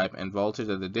diameter pipe and voltage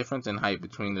as the difference in height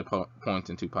between the points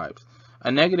in two pipes.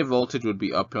 A negative voltage would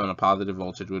be uphill and a positive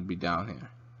voltage would be down here.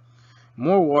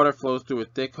 More water flows through a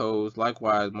thick hose.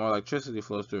 Likewise, more electricity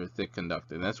flows through a thick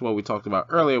conductor. And that's what we talked about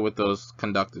earlier with those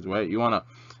conductors, right? You want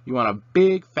a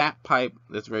big fat pipe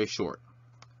that's very short.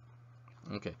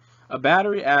 Okay. A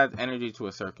battery adds energy to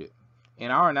a circuit. In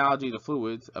our analogy to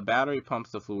fluids, a battery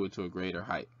pumps the fluid to a greater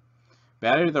height.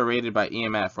 Batteries are rated by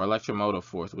EMF, or electromotive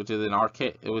force, which is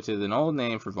an old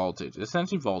name for voltage,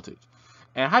 essentially voltage.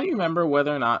 And how do you remember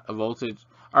whether or not a voltage?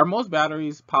 Are most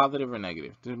batteries positive or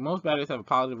negative? Do most batteries have a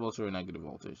positive voltage or a negative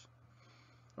voltage?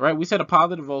 Right? We said a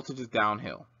positive voltage is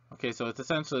downhill. Okay, so it's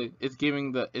essentially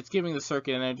giving the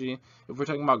circuit energy. If we're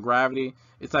talking about gravity,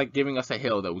 it's like giving us a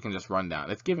hill that we can just run down.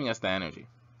 It's giving us the energy.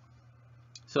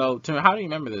 So how do you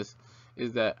remember this?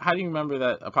 How do you remember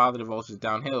that a positive voltage is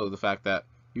downhill? Is the fact that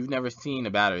you've never seen a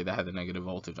battery that has a negative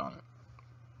voltage on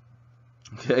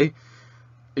it. Okay?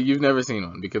 You've never seen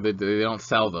one because they don't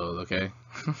sell those, okay?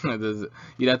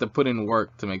 You'd have to put in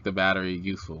work to make the battery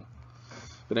useful.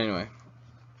 But anyway.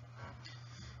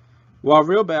 While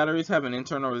real batteries have an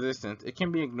internal resistance, it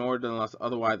can be ignored unless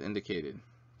otherwise indicated.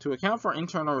 To account for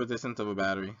internal resistance of a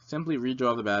battery, simply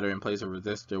redraw the battery and place a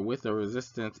resistor with a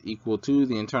resistance equal to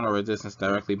the internal resistance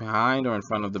directly behind or in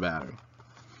front of the battery.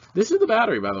 This is the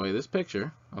battery, by the way, this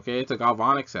picture. Okay, it's a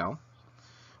galvanic cell.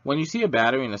 When you see a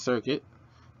battery in a circuit,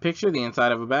 picture the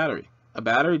inside of a battery. A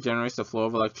battery generates the flow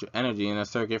of electric energy in a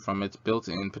circuit from its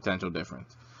built-in potential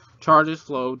difference. Charges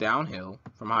flow downhill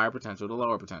from higher potential to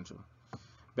lower potential.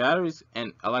 Batteries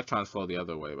and electrons flow the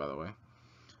other way, by the way.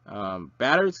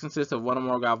 Batteries consist of one or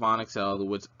more galvanic cells,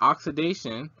 which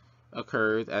oxidation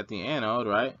occurs at the anode,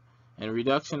 right? And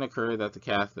reduction occurs at the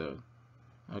cathode.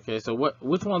 Okay, so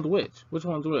which one's which? Which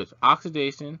one's which?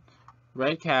 Oxidation,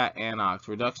 red cat, anox.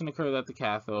 Reduction occurs at the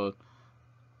cathode.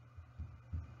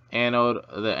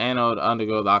 The anode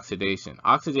undergoes oxidation.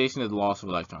 Oxidation is loss of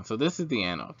electrons. So this is the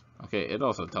anode. Okay, it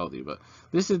also tells you, but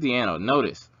this is the anode.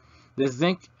 Notice, this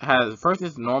zinc has, first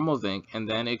it's normal zinc, and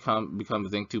then it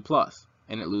becomes zinc 2+,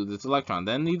 and it loses its electron.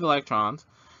 Then these electrons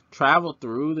travel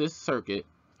through this circuit,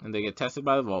 and they get tested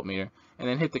by the voltmeter, and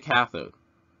then hit the cathode.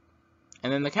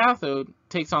 And then the cathode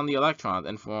takes on the electrons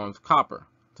and forms copper.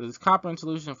 So this copper in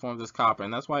solution forms this copper,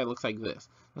 and that's why it looks like this.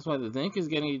 That's why the zinc is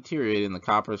getting deteriorated and the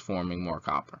copper is forming more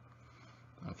copper.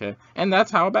 Okay, and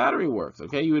that's how a battery works.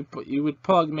 Okay, you would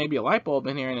plug maybe a light bulb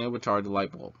in here and it would charge the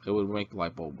light bulb. It would make the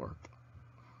light bulb work.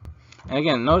 And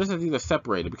again, notice that these are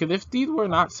separated, because if these were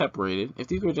not separated, if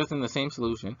these were just in the same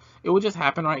solution, it would just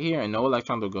happen right here and no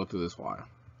electrons would go through this wire.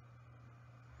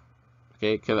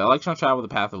 Okay, because electrons travel the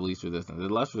path of least resistance. There's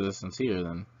less resistance here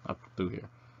than up through here.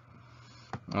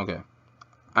 Okay.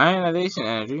 Ionization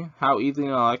energy, how easily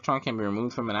an electron can be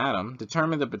removed from an atom,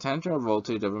 determines the potential or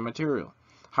voltage of a material.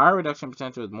 Higher reduction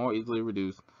potential is more easily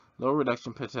reduced. Lower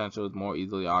reduction potential is more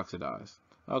easily oxidized.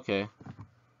 Okay.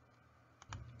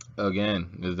 Again,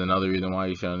 there's another reason why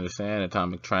you should understand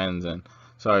atomic trends and,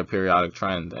 periodic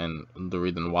trends and the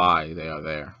reason why they are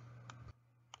there.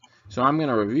 So I'm going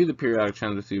to review the periodic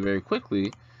trends with you very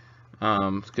quickly.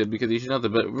 Because you should know that,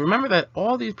 but remember that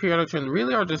all these periodic trends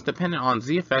really are just dependent on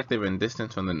Z effective and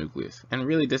distance from the nucleus. And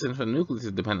really, distance from the nucleus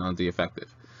is dependent on Z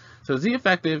effective. So Z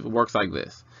effective works like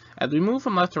this. As we move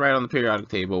from left to right on the periodic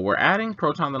table, we're adding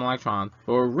protons and electrons,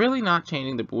 but we're really not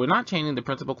changing the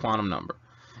principal quantum number.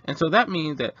 And so that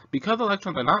means that because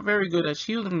electrons are not very good at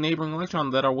shielding neighboring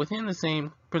electrons that are within the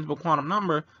same principal quantum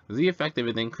number, Z effective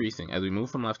is increasing as we move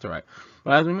from left to right.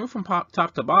 But as we move from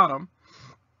top to bottom,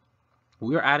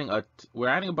 we're adding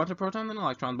a bunch of protons and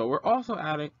electrons, but we're also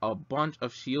adding a bunch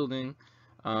of shielding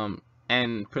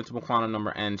and principal quantum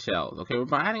number n shells. Okay,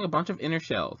 we're adding a bunch of inner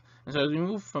shells, and so as we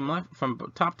move from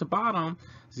top to bottom,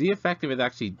 Z effective is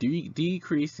actually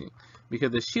decreasing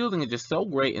because the shielding is just so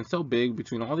great and so big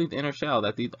between all these inner shells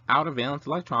that these outer valence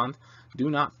electrons do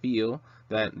not feel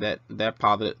that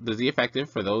positive. The Z effective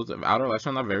for those outer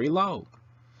electrons are very low.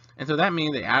 And so that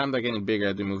means the atoms are getting bigger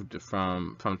as we move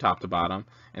from top to bottom,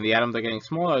 and the atoms are getting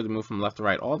smaller as we move from left to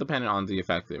right, all dependent on Z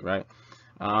effective, right?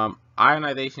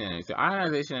 Ionization energy. So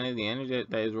ionization energy is the energy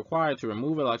that is required to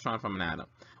remove an electron from an atom.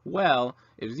 Well,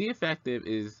 if Z effective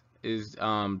is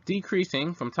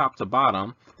decreasing from top to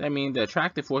bottom, that means the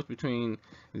attractive force between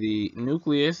the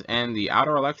nucleus and the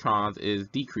outer electrons is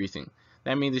decreasing.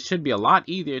 That means it should be a lot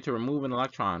easier to remove an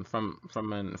electron from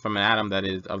an atom that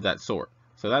is of that sort.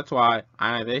 So that's why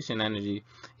ionization energy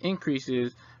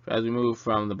increases as we move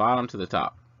from the bottom to the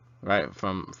top, right?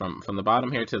 From the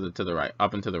bottom here to the right,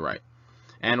 up and to the right.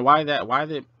 And why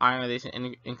the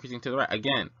ionization increasing to the right?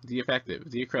 Again, Z effective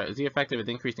is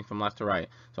increasing from left to right.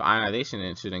 So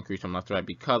ionization should increase from left to right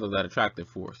because of that attractive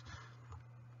force.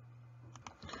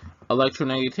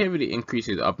 Electronegativity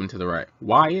increases up and to the right.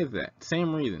 Why is that?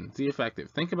 Same reason. Z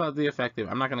effective. Think about Z effective.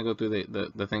 I'm not going to go through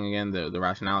the thing again, the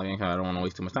rationale again, because I don't want to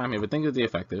waste too much time here, but think of Z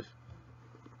effective.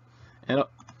 And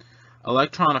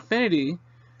electron affinity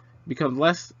becomes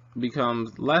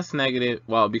less negative,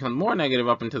 well, it becomes more negative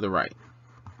up and to the right.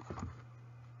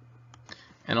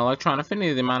 And electron affinity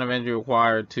is the amount of energy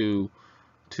required to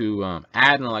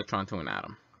add an electron to an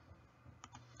atom.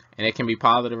 And it can be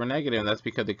positive or negative, and that's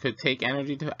because it could take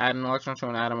energy to add an electron to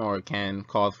an atom, or it can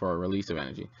cause for a release of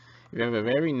energy. If you have a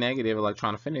very negative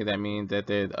electron affinity, that means that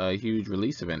there's a huge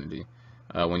release of energy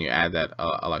when you add that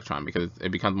electron, because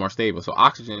it becomes more stable. So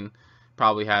oxygen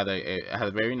probably has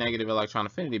a very negative electron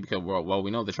affinity because, well,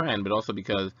 we know the trend, but also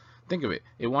because, think of it,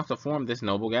 it wants to form this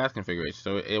noble gas configuration,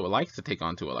 so it likes to take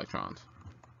on 2 electrons.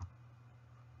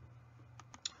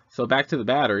 So back to the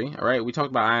battery, all right, we talked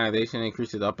about ionization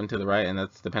increases up and to the right, and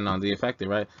that's dependent on the effective,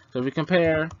 right? So if we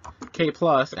compare K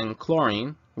plus and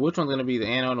chlorine, which one's going to be the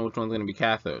anode and which one's going to be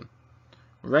cathode?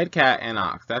 Red cat and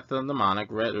ox, that's the mnemonic.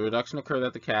 Reduction occurs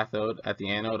at the cathode, at the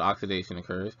anode, oxidation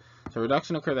occurs. So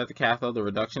reduction occurs at the cathode, the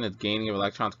reduction is gaining of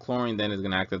electrons. Chlorine then is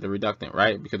going to act as a reductant,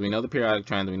 right? Because we know the periodic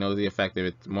trend, we know the effective,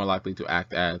 it's more likely to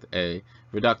act as a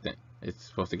reductant. It's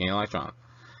supposed to gain electrons.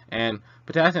 And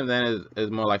potassium then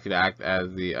is more likely to act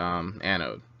as the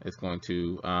anode. It's going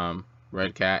to,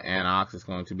 red cat and ox is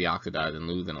going to be oxidized and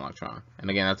lose an electron. And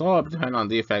again, that's all dependent on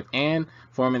the effect and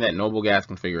forming that noble gas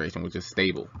configuration, which is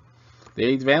stable.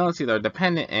 These valencies are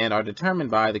dependent and are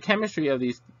determined by the chemistry of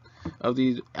these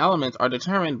elements are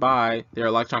determined by their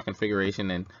electron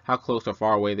configuration and how close or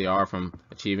far away they are from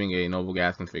achieving a noble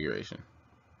gas configuration.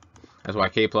 That's why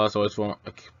K plus always form,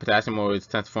 potassium always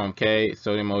tends to form K,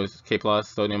 sodium always K plus,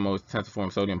 sodium always tends to form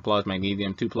sodium plus,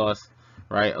 magnesium 2 plus,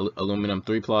 right? Aluminum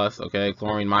 3 plus, okay?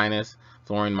 Chlorine minus,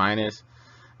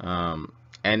 N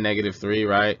negative 3,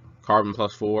 right? Carbon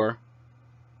plus 4.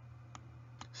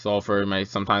 Sulfur may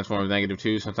sometimes form negative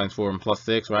 2, sometimes form plus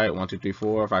 6, right? 1, 2, 3,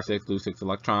 4, 5, 6, lose 6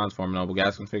 electrons, form a noble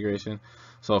gas configuration.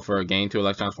 Sulfur gain 2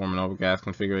 electrons, form a noble gas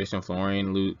configuration.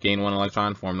 Fluorine gain 1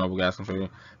 electron, form noble gas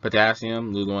configuration.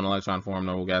 Potassium lose 1 electron, form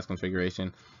noble gas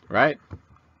configuration, right?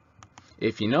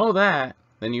 If you know that,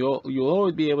 then you'll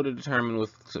always be able to determine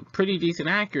with some pretty decent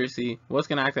accuracy what's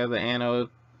going to act as the anode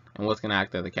and what's going to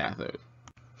act as the cathode.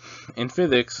 In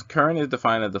physics, current is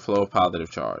defined as the flow of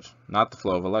positive charge, not the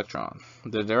flow of electrons.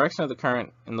 The direction of the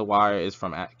current in the wire is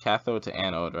from cathode to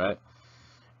anode, right?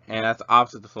 And that's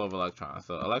opposite the flow of electrons.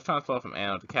 So electrons flow from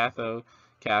anode to cathode.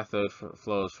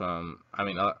 Flows from,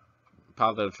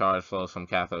 positive charge flows from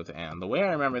cathode to anode. The way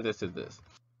I remember this is this.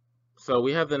 So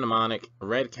we have the mnemonic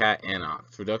red cat and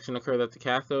ox. Reduction occurs at the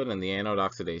cathode and the anode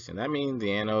oxidation. That means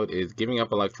the anode is giving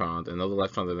up electrons, and those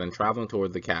electrons are then traveling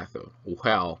towards the cathode.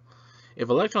 Well, if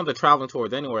electrons are traveling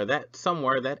towards anywhere,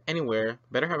 that anywhere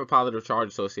better have a positive charge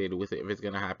associated with it if it's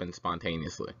going to happen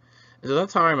spontaneously. And so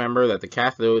that's how I remember that the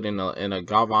cathode in a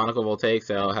galvanical voltaic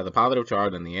cell has a positive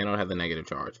charge and the anode has a negative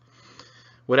charge.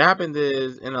 What happens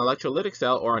is in an electrolytic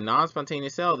cell or a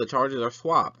non-spontaneous cell, the charges are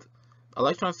swapped.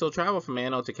 Electrons still travel from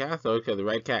anode to cathode because the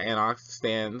red cat and ox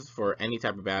stands for any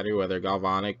type of battery, whether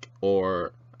galvanic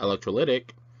or electrolytic.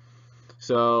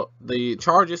 So the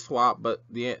charges swap, but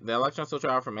the electrons still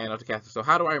travel from anode to cathode. So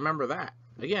how do I remember that?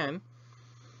 Again,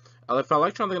 if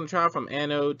electrons are going to travel from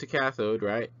anode to cathode,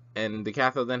 right, and the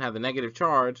cathode then has a negative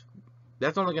charge,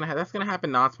 that's going to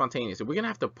happen non-spontaneously. We're going to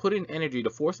have to put in energy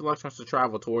to force electrons to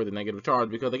travel toward the negative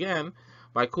charge because, again,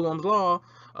 by Coulomb's law,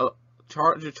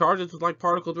 charges like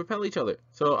particles repel each other.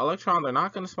 So electrons are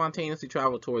not going to spontaneously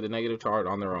travel toward the negative charge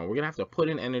on their own. We're going to have to put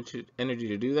in energy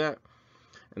to do that.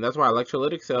 And that's why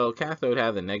electrolytic cell cathode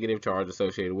has a negative charge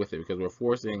associated with it, because we're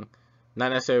forcing,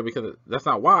 not necessarily because that's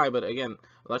not why, but again,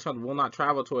 electrons will not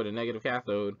travel toward a negative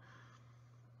cathode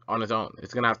on its own.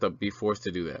 It's going to have to be forced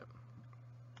to do that.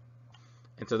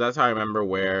 And so that's how I remember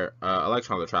where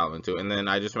electrons are traveling to. And then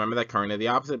I just remember that current is the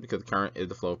opposite, because current is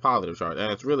the flow of positive charge.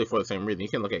 And it's really for the same reason. You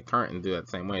can look at current and do that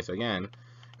the same way. So again,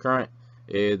 current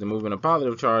is the movement of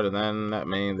positive charge, and then that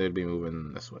means they'd be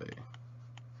moving this way.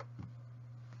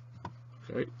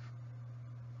 Okay.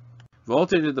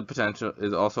 Voltage is the potential,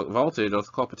 also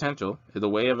called potential, is a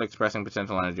way of expressing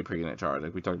potential energy per unit charge,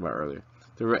 like we talked about earlier.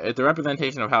 It's a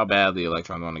representation of how badly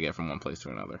electrons want to get from one place to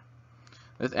another.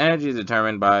 This energy is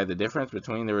determined by the difference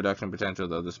between the reduction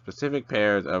potentials of the specific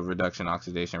pairs of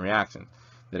reduction-oxidation reactions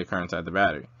that occur inside the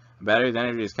battery. A battery's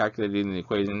energy is calculated using the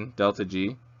equation delta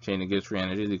G, change in Gibbs free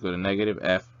energy, is equal to negative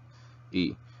F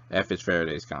E. F is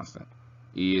Faraday's constant.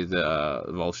 E is the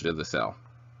voltage of the cell.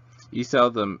 E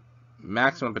cell the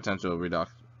maximum potential of the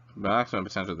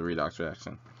redox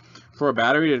reaction. For a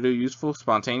battery to do useful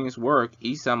spontaneous work,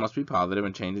 E cell must be positive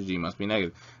and change of G must be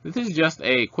negative. This is just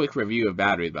a quick review of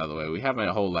batteries, by the way. We have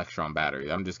a whole lecture on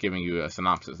batteries. I'm just giving you a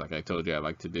synopsis, like I told you I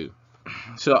like to do.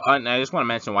 So and I just want to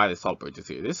mention why this salt bridge is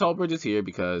here. This salt bridge is here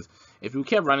because if we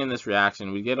kept running this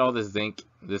reaction, we'd get all this zinc,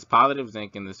 this positive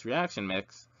zinc in this reaction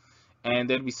mix, and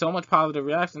there'd be so much positive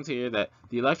reactions here that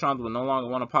the electrons would no longer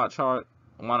want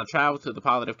to travel to the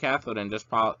positive cathode and just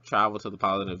travel to the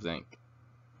positive zinc.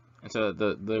 And so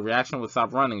the reaction would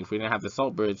stop running if we didn't have the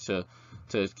salt bridge to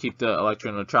keep the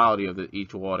electron neutrality of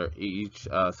each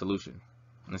solution.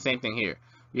 And the same thing here.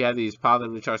 We have these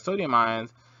positively charged sodium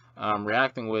ions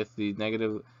reacting with these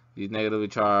negatively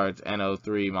charged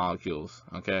NO3 molecules,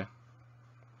 okay,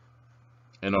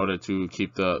 in order to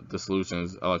keep the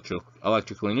solutions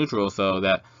electrically neutral so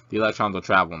that the electrons will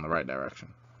travel in the right direction.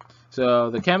 So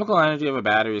the chemical energy of a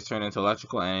battery is turned into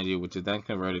electrical energy, which is then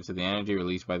converted to the energy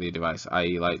released by the device,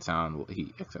 i.e. light, sound,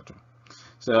 heat, etc.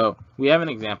 So we have an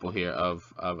example here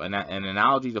of an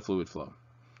analogy to fluid flow.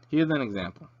 Here's an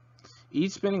example.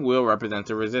 Each spinning wheel represents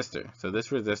a resistor. So this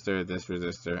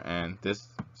resistor, and this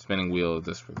spinning wheel is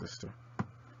this resistor.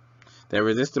 They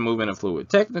resist the movement of fluid.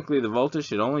 Technically, the voltage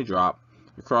should only drop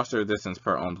across the resistance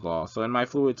per Ohm's law. So in my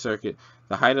fluid circuit,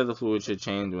 the height of the fluid should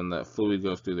change when the fluid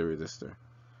goes through the resistor,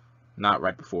 not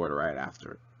right before it or right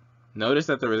after it. Notice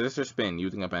that the resistor spins,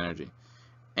 using up energy.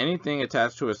 Anything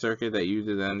attached to a circuit that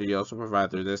uses energy also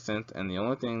provides resistance, and the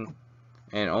only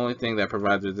thing that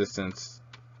provides resistance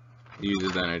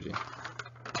uses energy.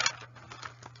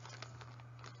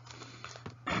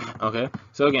 Okay,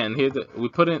 so again, we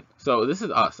put in. So this is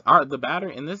us. The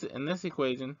battery in this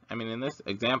equation. I mean, in this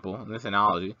example, in this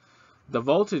analogy, the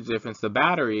voltage difference. The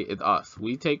battery is us.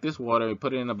 We take this water, we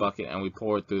put it in a bucket, and we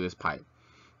pour it through this pipe.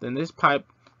 Then this pipe.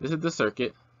 This is the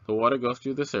circuit. The water goes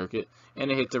through the circuit, and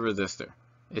it hits a resistor.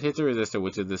 It hits a resistor,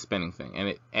 which is the spinning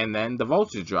thing, and then the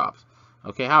voltage drops.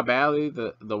 Okay, how badly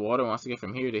the water wants to get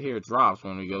from here to here drops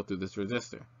when we go through this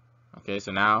resistor. Okay,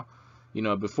 so now,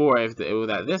 before if it was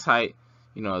at this height,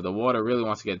 the water really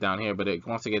wants to get down here, but it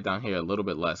wants to get down here a little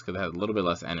bit less because it has a little bit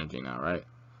less energy now, right?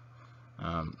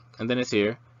 And then it's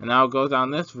here, and now it goes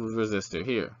down this resistor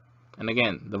here. And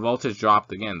again, the voltage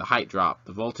dropped again, the height dropped,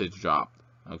 the voltage dropped,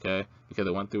 okay, because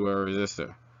it went through a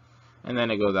resistor. And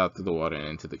then it goes out through the water and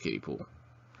into the kiddie pool.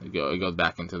 It goes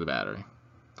back into the battery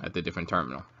at the different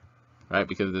terminal, right?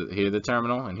 Because here's the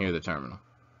terminal and here's the terminal.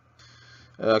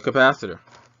 Capacitor.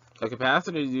 A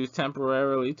capacitor is used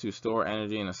temporarily to store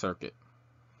energy in a circuit.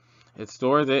 It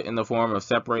stores it in the form of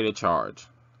separated charge.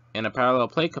 In a parallel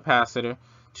plate capacitor,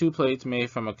 two plates made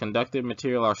from a conductive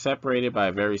material are separated by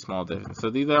a very small distance. So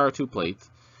these are our two plates.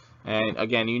 And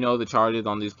again, the charges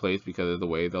on these plates because of the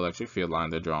way the electric field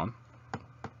lines are drawn.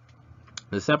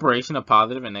 The separation of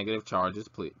positive and negative charges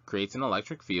creates an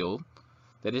electric field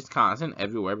that is constant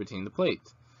everywhere between the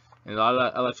plates. And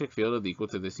the electric field is equal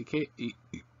to this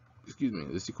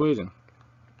equation.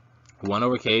 1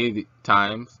 over K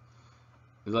times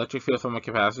the electric field from a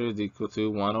capacitor is equal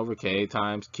to 1 over K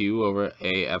times Q over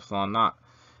A epsilon naught.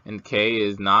 And K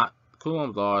is not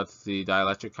Coulomb's law, it's the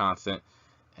dielectric constant.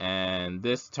 And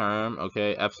this term,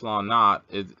 okay, epsilon naught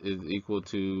is equal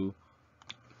to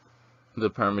the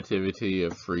permittivity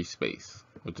of free space,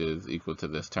 which is equal to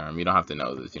this term. You don't have to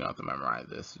know this, you don't have to memorize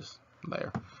this, just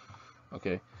there.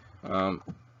 Okay.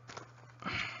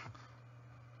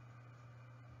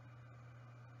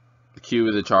 Q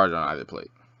is the charge on either plate.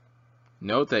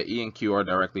 Note that E and Q are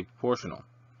directly proportional.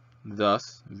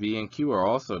 Thus, V and Q are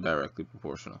also directly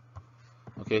proportional.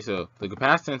 Okay, so the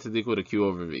capacitance is equal to Q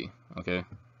over V. Okay,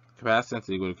 capacitance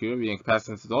is equal to Q over V, and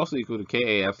capacitance is also equal to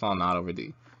Ka epsilon naught over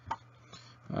D.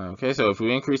 Okay, so if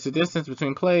we increase the distance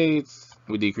between plates,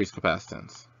 we decrease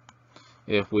capacitance.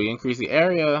 If we increase the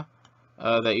area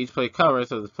that each plate covers,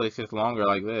 so this plate gets longer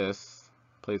like this,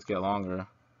 plates get longer,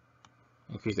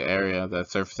 increase the area, that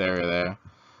surface area there.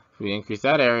 If we increase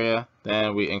that area,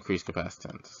 then we increase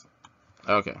capacitance.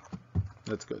 Okay,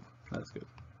 that's good. That's good.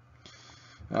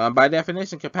 By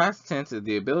definition, capacitance is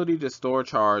the ability to store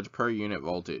charge per unit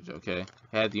voltage. Okay, it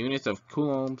has units of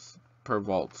coulombs per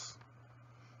volts.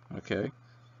 Okay.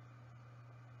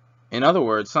 In other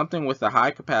words, something with a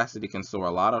high capacity can store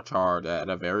a lot of charge at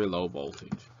a very low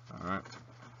voltage. All right.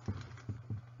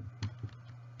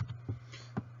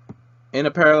 In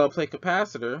a parallel plate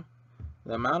capacitor,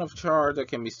 the amount of charge that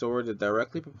can be stored is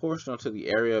directly proportional to the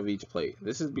area of each plate.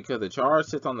 This is because the charge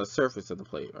sits on the surface of the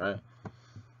plate, right?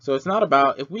 So it's not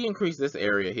about, if we increase this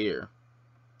area here,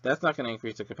 that's not going to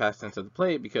increase the capacitance of the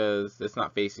plate because it's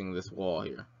not facing this wall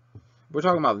here. We're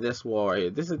talking about this wall right here.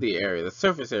 This is the area, the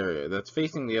surface area that's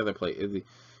facing the other plate. If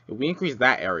we increase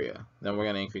that area, then we're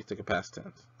going to increase the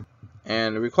capacitance.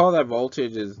 And recall that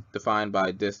voltage is defined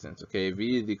by distance. Okay,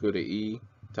 V is equal to E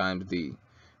times D.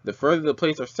 The further the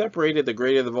plates are separated, the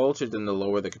greater the voltage and the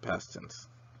lower the capacitance.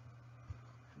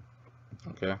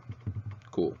 Okay,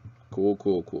 cool.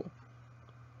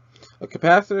 A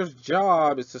capacitor's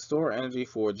job is to store energy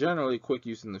for generally quick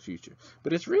use in the future,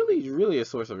 but it's really a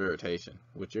source of irritation,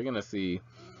 which you're gonna see.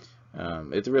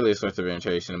 It's really a source of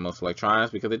irritation in most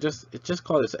electronics because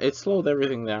it slowed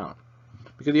everything down.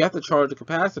 Because you have to charge the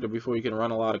capacitor before you can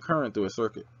run a lot of current through a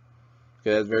circuit.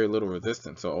 Because it has very little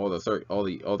resistance, so all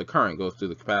the current goes through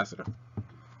the capacitor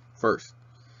first.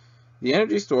 The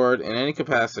energy stored in any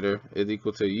capacitor is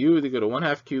equal to U is equal to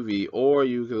 1/2 QV, or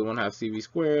U is equal to 1/2 CV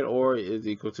squared, or is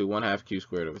equal to 1/2 Q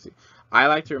squared over C. I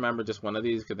like to remember just one of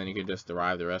these because then you can just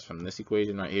derive the rest from this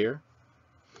equation right here.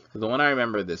 So the one I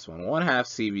remember is this one, 1/2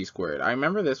 CV squared. I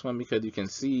remember this one because you can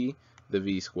see the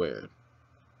V squared.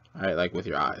 Alright, like with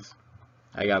your eyes.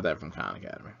 I got that from Khan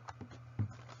Academy.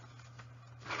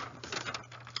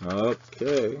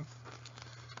 Okay.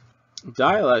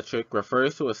 Dielectric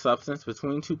refers to a substance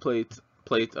between two plates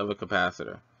of a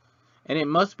capacitor, and it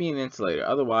must be an insulator,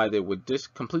 otherwise it would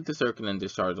complete the circuit and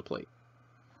discharge the plate.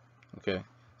 Okay,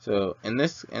 so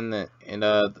this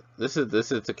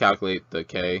is to calculate the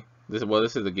K. This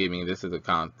is a giving. This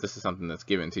is something that's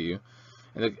given to you,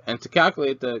 and to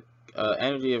calculate the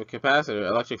energy of a capacitor,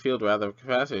 electric field rather of a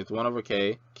capacitor, it's 1 over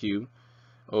K Q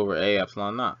over A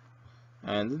epsilon naught.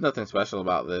 And there's nothing special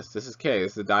about this. This is K.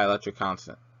 This is the dielectric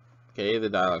constant. K is the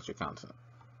dielectric constant.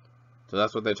 So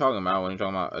that's what they're talking about when you're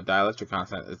talking about a dielectric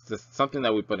constant. It's just something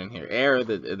that we put in here. Air is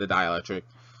the dielectric.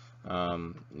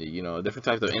 You know, different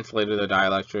types of insulators are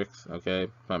dielectrics. Okay,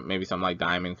 but maybe something like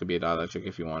diamond could be a dielectric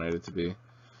if you wanted it to be.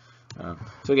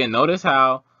 So again, notice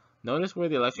where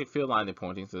the electric field lines are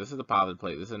pointing. So this is a positive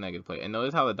plate, this is a negative plate, and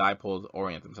notice how the dipoles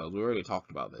orient themselves. We already talked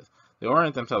about this. They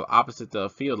orient themselves opposite the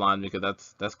field line because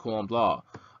that's Coulomb's law.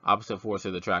 Opposite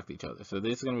forces attract each other. So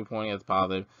this is going to be pointing as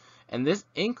positive, and this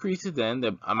increases then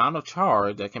the amount of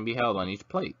charge that can be held on each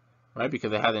plate, right? Because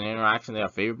they have an interaction, they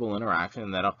have favorable interaction,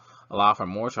 and that'll allow for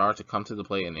more charge to come to the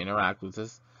plate and interact with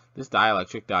this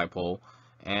dielectric dipole,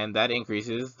 and that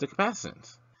increases the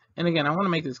capacitance. And again, I want to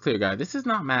make this clear, guys. This is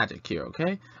not magic here,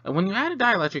 okay? When you add a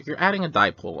dielectric, you're adding a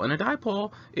dipole. And a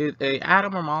dipole is an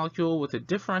atom or molecule with a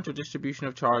differential distribution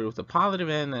of charge with a positive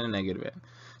end and a negative end.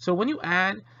 So when you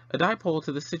add a dipole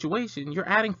to the situation, you're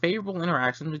adding favorable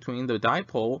interactions between the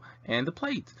dipole and the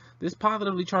plates. This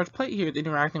positively charged plate here is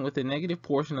interacting with the negative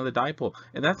portion of the dipole.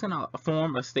 And that's going to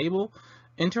form a stable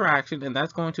interaction, and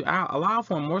that's going to allow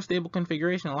for a more stable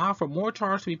configuration, allow for more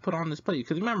charge to be put on this plate.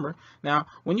 Because remember, now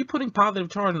when you're putting positive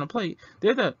charge on a plate,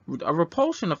 there's a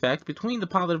repulsion effect between the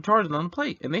positive charges on the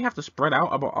plate, and they have to spread out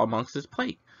amongst this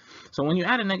plate. So when you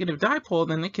add a negative dipole,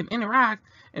 then it can interact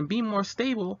and be more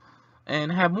stable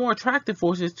and have more attractive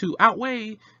forces to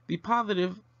outweigh the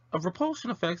positive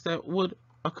repulsion effects that would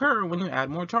occur when you add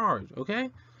more charge. Okay,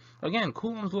 again,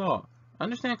 Coulomb's law.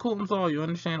 Understand Coulomb's law, you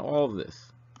understand all of this.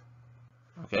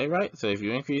 Okay, right? So if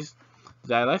you increase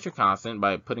the dielectric constant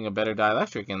by putting a better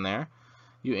dielectric in there,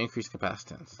 you increase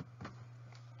capacitance.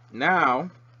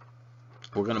 Now,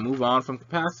 we're going to move on from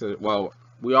capacitor. Well,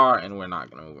 we are and we're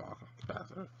not going to move on from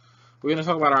capacitor. We're going to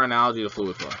talk about our analogy to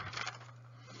fluid flow.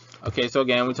 Okay, so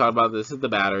again, we talked about this is the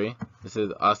battery. This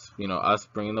is us, us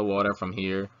bringing the water from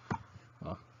here.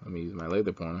 Well, let me use my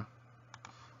laser pointer.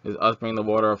 This is us bringing the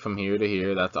water from here to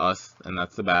here. That's us, and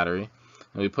that's the battery.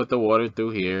 And we put the water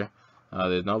through here.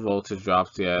 There's no voltage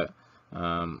drops yet.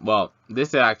 Well,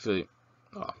 this actually,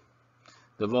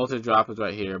 The voltage drop is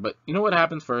right here. But you know what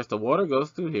happens first? The water goes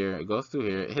through here. It goes through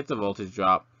here. It hits a voltage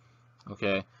drop.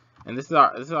 Okay, and this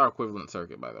is our equivalent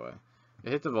circuit, by the way.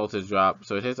 It hits a voltage drop,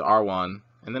 so it hits R1,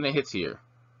 and then it hits here.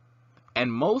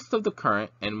 And most of the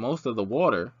current and most of the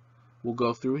water will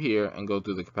go through here and go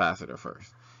through the capacitor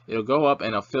first. It'll go up and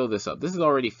it'll fill this up. This is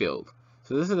already filled.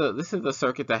 So this is the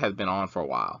circuit that has been on for a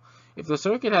while. If the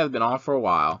circuit has been on for a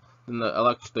while, then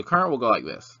the current will go like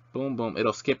this. Boom, boom.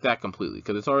 It'll skip that completely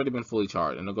because it's already been fully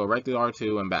charged, and it'll go right through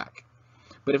R2 and back.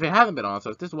 But if it hasn't been on, so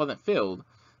if this wasn't filled,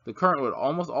 the current would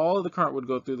almost all of the current would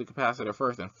go through the capacitor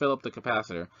first and fill up the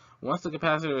capacitor. Once the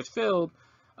capacitor is filled,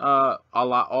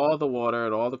 all the water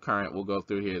and all the current will go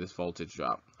through here, this voltage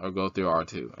drop, or go through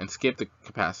R2 and skip the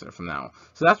capacitor from now on.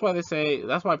 So that's why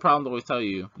that's why problems always tell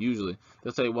you, usually,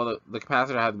 they'll say, well,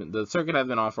 the circuit has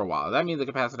been on for a while. That means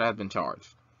the capacitor has been charged.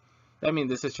 That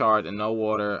means this is charged and no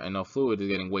water and no fluid is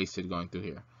getting wasted going through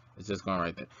here. It's just going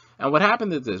right there. And what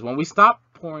happens is this: when we stop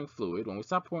pouring fluid, when we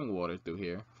stop pouring water through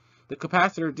here, the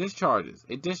capacitor discharges.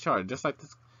 It discharges, just like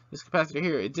this capacitor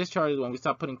here. It discharges when we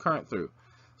stop putting current through.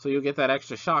 So you'll get that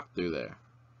extra shock through there.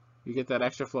 You get that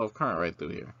extra flow of current right through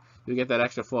here. You get that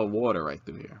extra flow of water right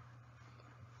through here.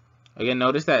 Again,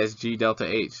 notice that it's G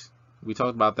delta H. We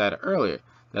talked about that earlier.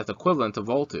 That's equivalent to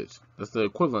voltage. That's the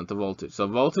equivalent to voltage. So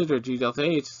voltage or G delta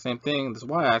H, same thing. This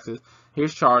y-axis.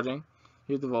 Here's charging.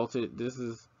 Here's the voltage.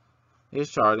 Here's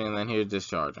charging, and then here's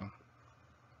discharging.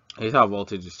 Here's how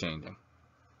voltage is changing.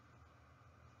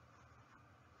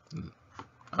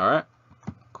 Alright?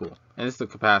 Cool. And this is the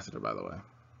capacitor, by the way.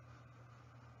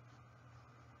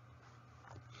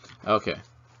 Okay.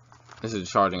 This is the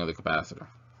charging of the capacitor.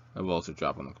 A voltage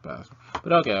drop on the capacitor.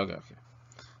 But okay.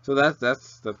 So that's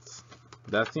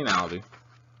the analogy.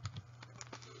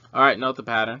 Alright, note the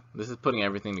pattern. This is putting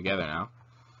everything together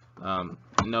now.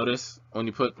 Notice when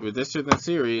you put resistors in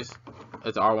series,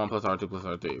 it's R1 plus R2 plus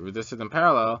R3. Resistors in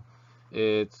parallel,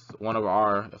 it's 1 over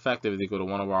R effective is equal to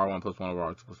 1 over R1 plus 1 over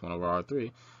R2 plus 1 over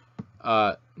R3.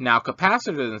 Now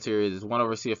capacitors in series is 1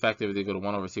 over C effective is equal to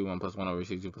 1 over C1 plus 1 over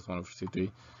C2 plus 1 over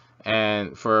C3.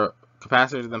 And for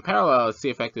capacitors in parallel, C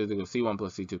effective is equal to C1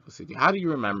 plus C2 plus C3. How do you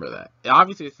remember that?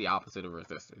 Obviously, it's the opposite of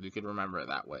resistors. You could remember it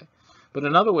that way. But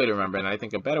another way to remember it, and I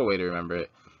think a better way to remember it,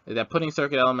 is that putting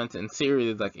circuit elements in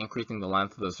series is like increasing the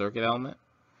length of the circuit element.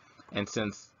 And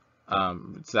since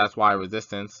so that's why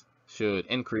resistance should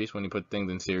increase when you put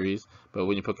things in series, but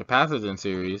when you put capacitors in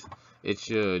series, it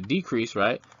should decrease,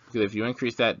 right? Because if you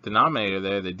increase that denominator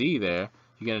there, the D there,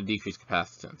 you're going to decrease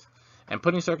capacitance. And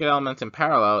putting circuit elements in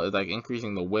parallel is like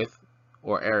increasing the width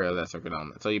or area of that circuit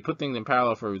element. So you put things in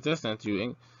parallel for resistance,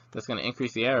 that's going to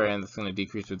increase the area and that's going to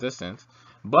decrease resistance.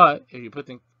 But if you put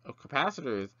the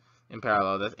capacitors in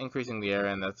parallel, that's increasing the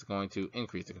area and that's going to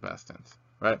increase the capacitance,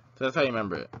 right? So that's how you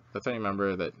remember it. That's how you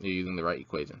remember that you're using the right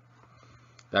equation.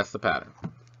 That's the pattern.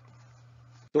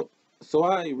 So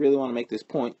I really want to make this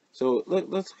point. So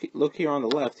let's look here on the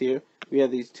left here. We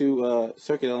have these two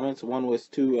circuit elements. One was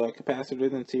two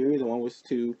capacitors in series and one was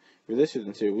two resistors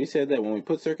in series. We said that when we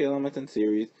put circuit elements in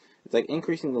series, it's like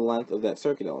increasing the length of that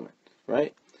circuit element,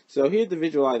 right? So here's the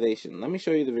visualization. Let me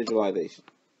show you the visualization.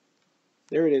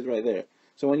 There it is right there.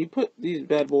 So when you put these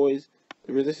bad boys,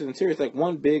 the resistors in series, it's like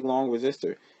one big long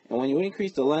resistor. And when you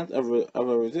increase the length of a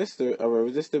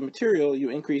resistor material, you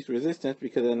increase resistance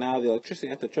because then now the electricity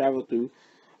has to travel through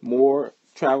more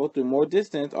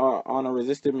distance on a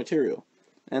resistive material.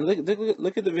 And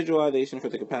look at the visualization for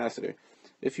the capacitor.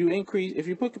 If you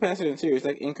put capacitor in series, it's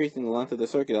like increasing the length of the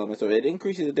circuit element. So it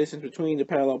increases the distance between the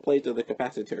parallel plates of the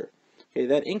capacitor. Okay,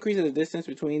 that increases the distance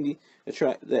between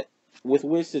with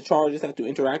which the charges have to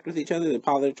interact with each other, the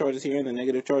positive charges here and the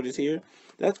negative charges here.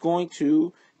 That's going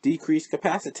to decrease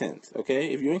capacitance.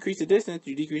 Okay, if you increase the distance,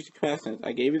 you decrease the capacitance.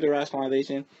 I gave you the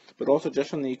rationalization, but also just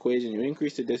from the equation, you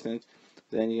increase the distance,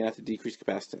 then you have to decrease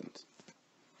capacitance.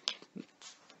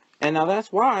 And now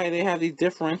that's why they have these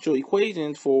differential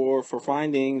equations for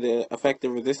finding the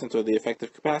effective resistance or the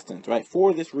effective capacitance, right?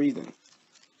 For this reason.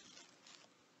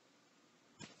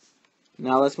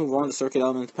 Now let's move on to circuit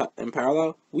elements in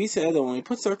parallel. We said that when we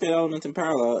put circuit elements in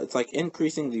parallel, it's like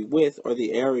increasing the width or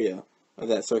the area of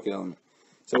that circuit element.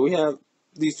 So we have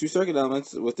these two circuit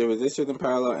elements with the resistors in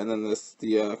parallel and then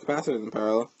the capacitors in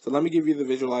parallel. So let me give you the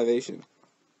visualization.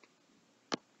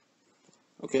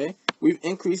 Okay, we've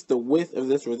increased the width of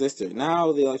this resistor.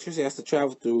 Now the electricity has to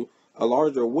travel through a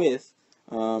larger width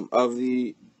through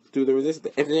the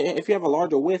resistor. If you have a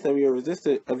larger width of your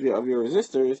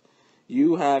resistors,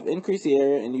 you have increased the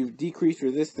area and you've decreased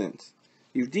resistance.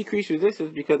 You've decreased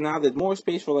resistance because now there's more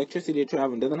space for electricity to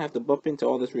travel and doesn't have to bump into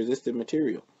all this resistive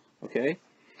material. Okay?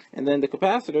 And then the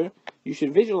capacitor, you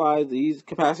should visualize these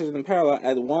capacitors in parallel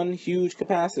as one huge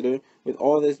capacitor with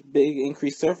all this big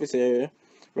increased surface area,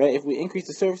 right? If we increase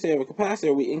the surface area of a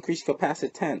capacitor, we increase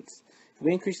capacitance. If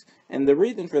we increase, and the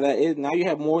reason for that is now you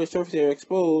have more surface area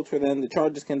exposed, for then the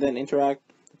charges can then interact.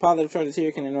 The positive charges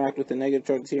here can interact with the negative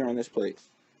charges here on this plate.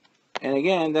 And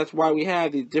again, that's why we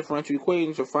have these differential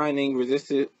equations for finding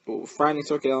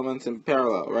circuit elements in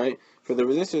parallel, right? For the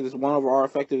resistor, this 1 over R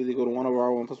effective is equal to 1 over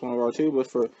R1 plus 1 over R2, but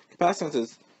for capacitance,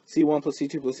 it's C1 plus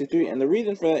C2 plus C3. And the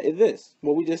reason for that is this,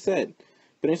 what we just said.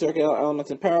 Putting circuit elements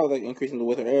in parallel, like increasing the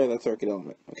width or area of that circuit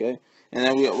element, okay? And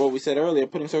then what we said earlier,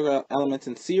 putting circuit elements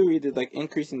in series is like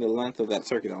increasing the length of that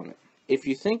circuit element. If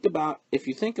you think about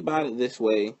it this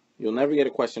way, you'll never get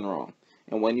a question wrong.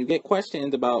 And when you get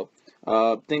questions about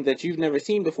things that you've never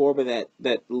seen before, but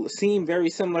that seem very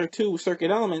similar to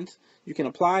circuit elements, you can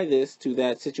apply this to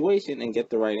that situation and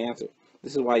get the right answer.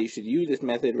 This is why you should use this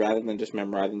method rather than just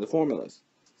memorizing the formulas.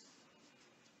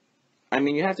 I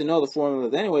mean, you have to know the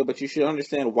formulas anyway, but you should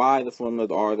understand why the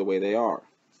formulas are the way they are.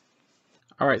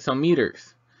 Alright, so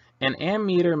meters. An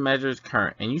ammeter measures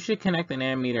current, and you should connect an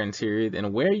ammeter in series,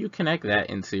 and where you connect that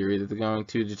in series is going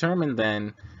to determine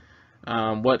then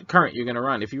what current you're going to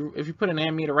run. If you put an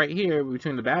ammeter right here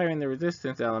between the battery and the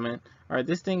resistance element, alright,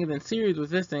 this thing is in series with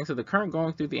this thing, so the current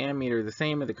going through the ammeter is the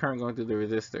same as the current going through the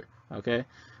resistor, okay?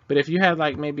 But if you had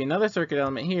like maybe another circuit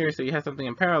element here, so you have something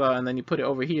in parallel, and then you put it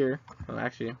over here, well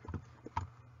actually,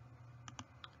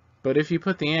 but if you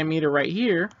put the ammeter right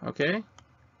here, okay,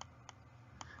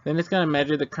 then it's going to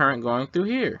measure the current going through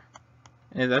here.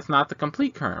 And that's not the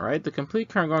complete current, right? The complete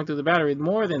current going through the battery is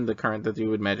more than the current that you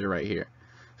would measure right here.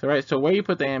 So where you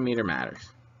put the ammeter matters.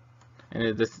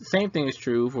 And the same thing is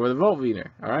true for the voltmeter,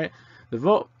 alright? The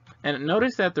volt, and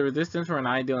notice that the resistance for an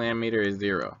ideal ammeter is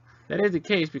 0. That is the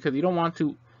case because you don't want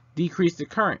to decrease the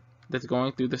current that's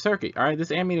going through the circuit, alright? This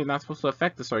ammeter is not supposed to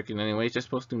affect the circuit in any way, it's just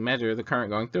supposed to measure the current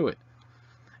going through it.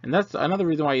 And that's another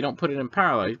reason why you don't put it in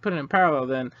parallel. If you put it in parallel,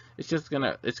 then it's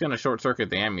gonna short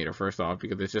circuit the ammeter first off,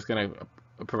 because it's just gonna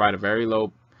provide a very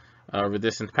low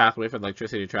resistance pathway for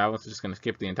electricity to travel. It's just gonna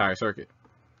skip the entire circuit.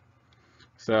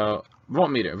 So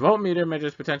voltmeter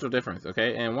measures potential difference,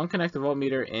 okay? And one connects the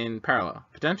voltmeter in parallel.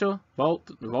 Potential,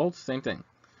 volts, same thing.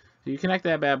 So you connect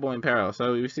that bad boy in parallel.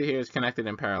 So you see here it's connected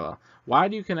in parallel. Why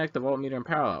do you connect the voltmeter in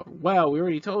parallel? Well, we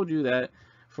already told you that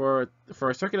for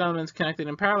circuit elements connected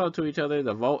in parallel to each other,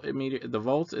 the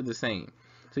volts is the same.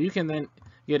 So you can then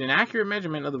get an accurate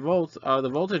measurement of the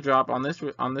voltage drop on this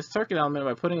circuit element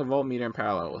by putting a voltmeter in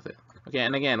parallel with it. Okay,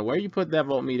 and again, where you put that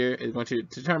voltmeter is going to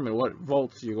determine what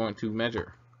volts you're going to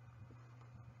measure.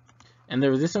 And the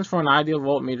resistance for an ideal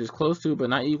voltmeter is close to but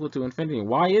not equal to infinity.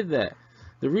 Why is that?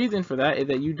 The reason for that is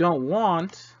that you don't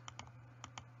want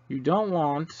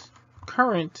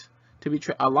current to be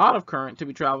a lot of current to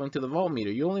be traveling to the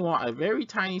voltmeter. You only want a very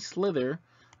tiny slither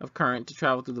of current to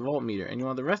travel through the voltmeter, and you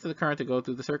want the rest of the current to go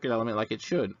through the circuit element like it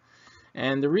should.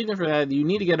 And the reason for that, you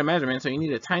need to get a measurement, so you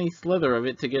need a tiny slither of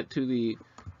it to get to the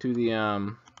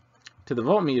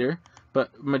voltmeter.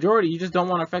 But majority, you just don't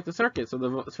want to affect the circuit, so the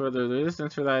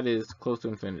resistance for that is close to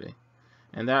infinity.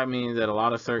 And that means that a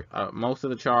lot of most of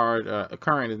the charge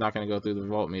current is not going to go through the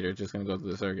voltmeter. It's just going to go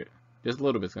through the circuit. Just a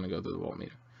little bit's going to go through the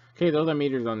voltmeter. Okay, those are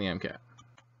meters on the MCAT.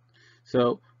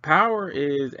 So power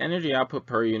is energy output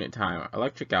per unit time,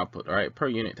 electric output, all right, per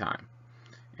unit time.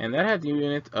 And that has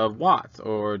units of watts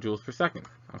or joules per second.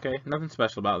 Okay, nothing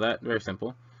special about that, very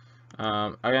simple.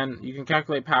 Again, you can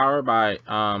calculate power by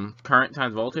current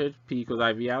times voltage, P equals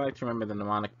IV. I like to remember the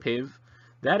mnemonic PIV.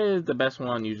 That is the best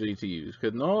one usually to use,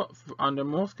 because under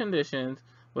most conditions,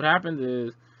 what happens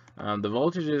is the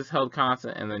voltage is held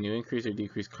constant, and then you increase or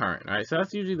decrease current. All right, so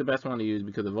that's usually the best one to use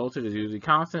because the voltage is usually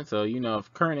constant. So you know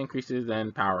if current increases,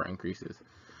 then power increases.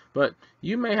 But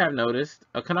you may have noticed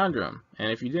a conundrum,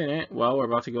 and if you didn't, well, we're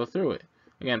about to go through it.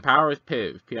 Again, power is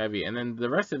PIV, PIV, and then the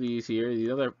rest of these here,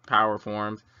 these other power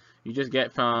forms, you just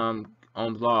get from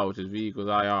Ohm's law, which is V equals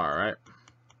IR, right?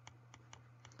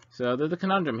 So there's a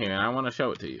conundrum here, and I want to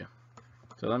show it to you.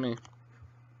 So let me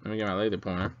get my laser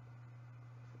pointer.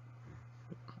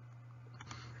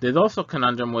 There's also a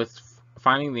conundrum with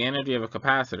finding the energy of a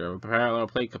capacitor, a parallel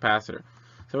plate capacitor.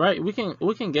 So right, we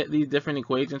can get these different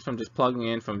equations from just plugging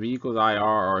in from V equals IR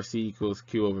or C equals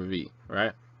Q over V,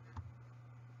 right?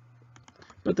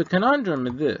 But the conundrum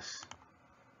is this.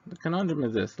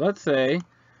 Let's say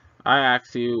I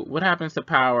ask you, what happens to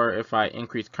power if I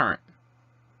increase current?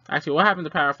 Actually, what happens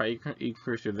to power if I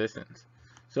increase resistance?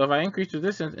 So if I increase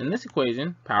resistance in this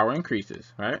equation, power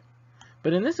increases, right?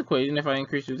 But in this equation, if I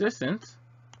increase resistance,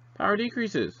 power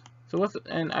decreases. So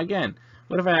and again,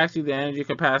 what if I ask you the energy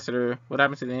capacitor, what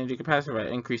happens to the energy capacitor if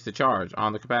I increase the charge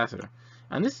on the capacitor?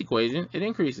 On this equation, it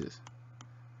increases,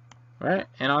 right?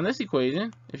 And on this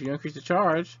equation, if you increase the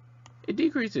charge, it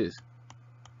decreases.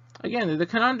 Again, there's a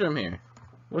conundrum here.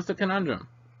 What's the conundrum?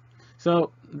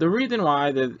 So the reason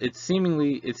why it seems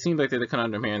like there's a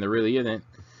conundrum here and there really isn't,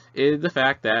 is the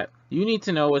fact that you need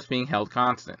to know what's being held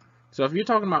constant. So if you're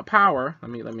talking about power,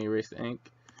 let me erase the ink.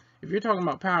 If you're talking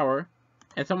about power,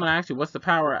 and someone asks you what's the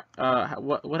power,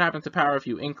 what happens to power if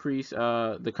you increase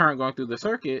the current going through the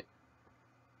circuit,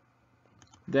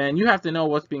 then you have to know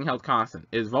what's being held constant.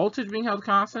 Is voltage being held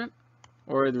constant,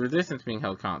 or is resistance being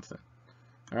held constant?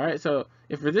 All right, so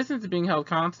if resistance is being held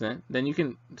constant, then you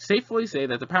can safely say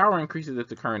that the power increases if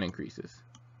the current increases,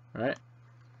 right?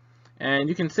 And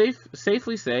you can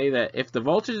safely say that if the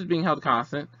voltage is being held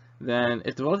constant, then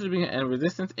if the voltage and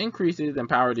resistance increases, then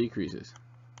power decreases.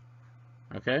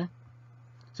 Okay?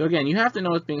 So again, you have to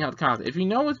know what's being held constant. If you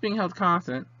know what's being held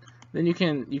constant, then you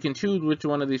can choose which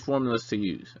one of these formulas to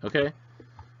use. Okay?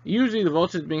 Usually the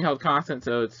voltage is being held constant,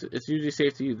 so it's usually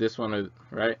safe to use this one,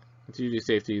 right? It's usually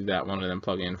safe to use that one and then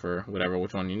plug in for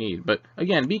which one you need. But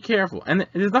again, be careful. And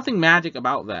there's nothing magic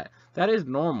about that. That is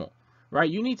normal, right?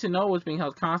 You need to know what's being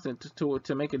held constant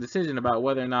to make a decision about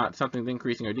whether or not something's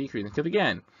increasing or decreasing. Because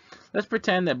again, let's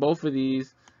pretend that both of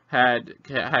these had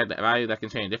a value that can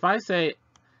change. If I say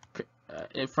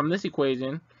from this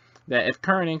equation that if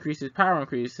current increases, power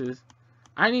increases,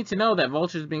 I need to know that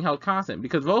voltage is being held constant,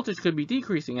 because voltage could be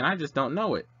decreasing and I just don't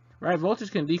know it, right? Voltage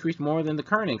can decrease more than the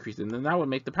current increases, and then that would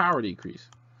make the power decrease.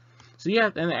 So you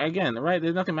have, and again, right,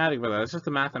 there's nothing magic about that. It's just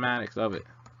the mathematics of it.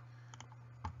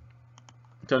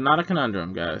 So not a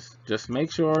conundrum, guys. Just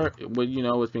make sure you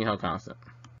know what's being held constant.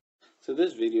 So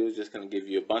this video is just going to give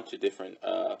you a bunch of different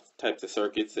types of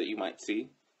circuits that you might see.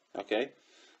 Okay,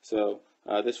 so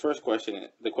this first question,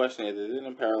 the question is it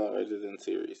in parallel or is it in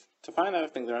series? To find out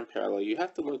if things are in parallel, you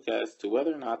have to look as to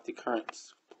whether or not the current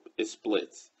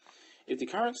splits. If the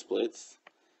current splits,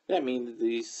 that means that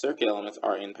these circuit elements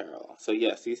are in parallel. So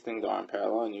yes, these things are in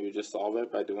parallel, and you would just solve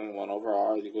it by doing 1 over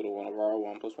R is equal to 1 over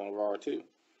R1 plus 1 over R2.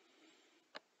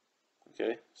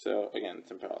 Okay, so again,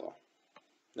 it's in parallel.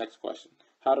 Next question,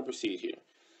 how to proceed here.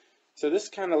 So this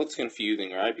kind of looks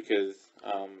confusing, right? Because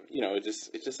you know, it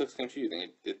just looks confusing.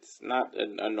 It's not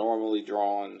a normally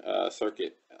drawn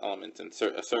circuit element in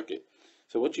a circuit.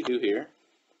 So what you do here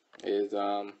is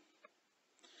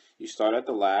you start at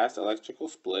the last electrical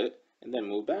split and then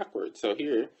move backwards. So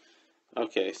here,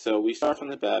 okay, so we start from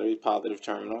the battery positive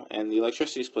terminal, and the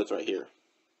electricity splits right here.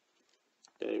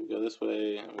 Okay, we go this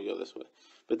way and we go this way,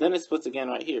 but then it splits again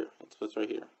right here. It splits right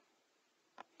here.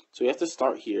 So we have to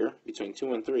start here between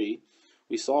 2 and 3.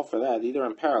 We solve for that. These are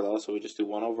in parallel, so we just do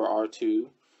 1 over R2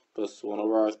 plus 1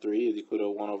 over R3 is equal to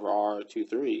 1 over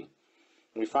R23. And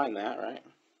we find that, right?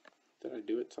 Did I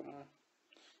do it somewhere?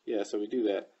 Yeah, so we do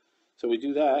that. So we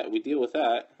do that, we deal with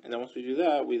that, and then once we do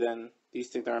that, these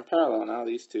things are in parallel now,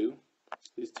 these two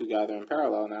guys are in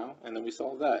parallel now, and then we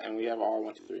solve that, and we have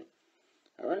R123.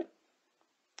 Alright?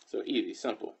 So easy,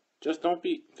 simple. Just don't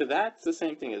be, because that's the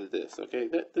same thing as this, okay?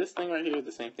 This thing right here is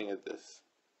the same thing as this.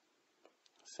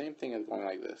 Same thing as going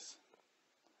like this.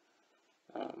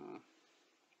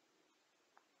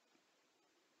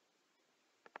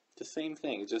 The same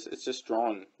thing, it's just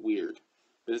drawn weird,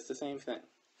 but it's the same thing.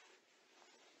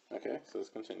 Okay, so let's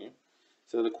continue.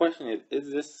 So the question is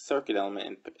this circuit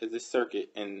element, is this circuit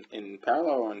in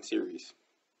parallel or in series?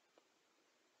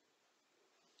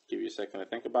 Give you a second to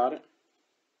think about it.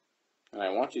 And I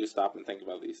want you to stop and think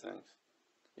about these things.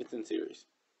 It's in series.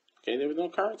 Okay, there was no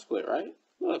current split, right?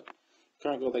 Look,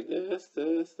 current goes like this.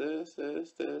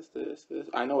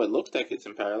 I know it looks like it's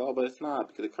in parallel, but it's not,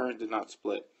 because the current did not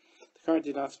split. If the current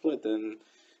did not split, then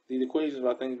these equations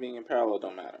about things being in parallel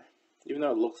don't matter. Even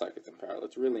though it looks like it's in parallel,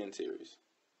 it's really in series.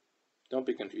 Don't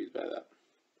be confused by that.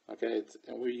 Okay,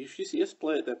 if you see a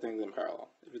split, that thing's in parallel.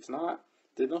 If it's not,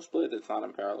 there's no split, it's not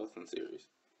in parallel, it's in series.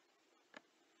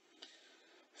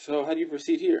 So how do you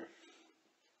proceed here?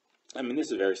 I mean,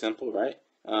 this is very simple, right?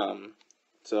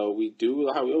 So we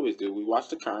do how we always do. We watch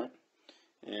the current,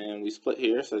 and we split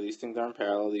here, so these things are in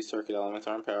parallel, these circuit elements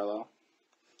are in parallel.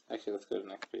 Actually, let's go to the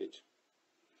next page.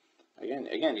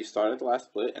 Again, you start at the last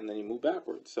split, and then you move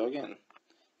backwards. So again,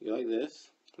 you go like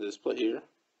this, there's a split here,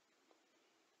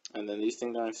 and then these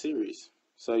things are in series.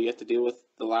 So you have to deal with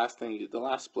the last thing, the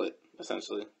last split,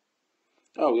 essentially.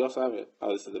 Oh, we also have it.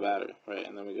 Oh, this is the battery, right?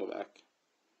 And then we go back.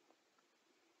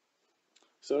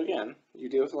 So again, you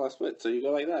deal with the last split. So you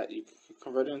go like that. You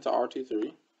convert it into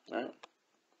R23, right?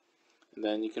 And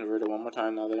then you convert it one more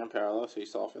time. Now they're in parallel, so you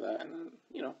solve for that, and then,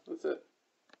 you know, that's it.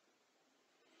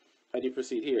 How do you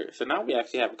proceed here? So now we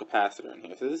actually have a capacitor in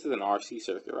here. So this is an RC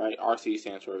circuit, right? RC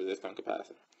stands for resistor and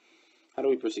capacitor. How do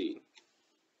we proceed?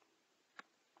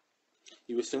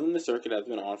 You assume the circuit has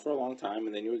been on for a long time,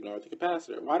 and then you ignore the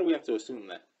capacitor. Why do we have to assume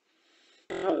that?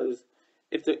 Because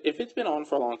if it's been on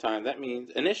for a long time, that means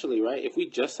initially, right, if we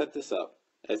just set this up,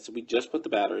 as we just put the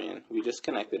battery in, we just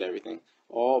connected everything,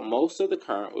 most of the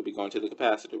current would be going to the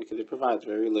capacitor because it provides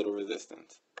very little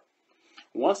resistance.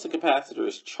 Once the capacitor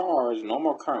is charged, no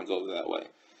more current goes that way.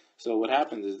 So what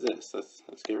happens is this.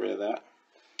 Let's get rid of that.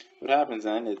 What happens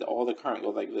then is all the current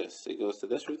goes like this. It goes to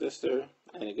this resistor,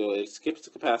 and it skips the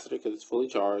capacitor because it's fully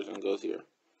charged and goes here.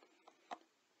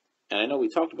 And I know we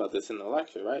talked about this in the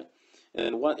lecture, right?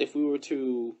 And then if we were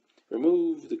to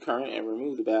remove the current and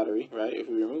remove the battery, right? If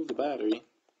we remove the battery,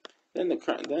 then the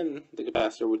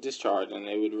capacitor would discharge and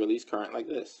it would release current like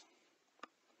this.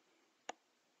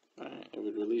 Right? It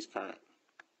would release current.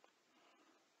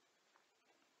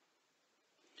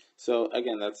 So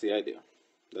again, that's the idea.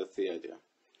 That's the idea.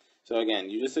 So again,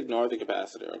 you just ignore the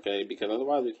capacitor, okay? Because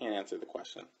otherwise we can't answer the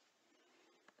question.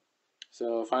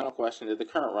 So final question, did the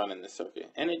current run in this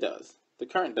circuit? And it does. The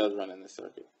current does run in this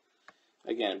circuit.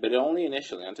 Again, but only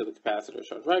initially until the capacitor is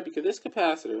charged, right? Because this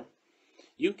capacitor,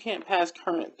 you can't pass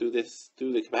current through the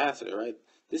capacitor, right?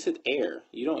 This is air.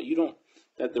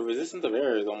 That the resistance of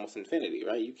air is almost infinity,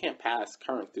 right? You can't pass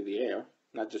current through the air,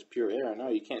 not just pure air. No,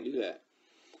 you can't do that.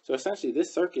 So essentially,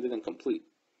 this circuit isn't complete.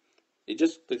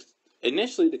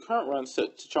 Initially the current runs to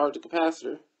charge the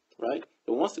capacitor, right?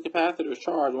 But once the capacitor is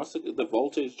charged, once the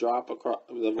voltage drop across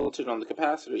the voltage on the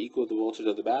capacitor equals the voltage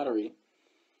of the battery,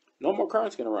 no more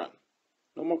current's going to run.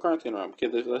 No more current's going to run.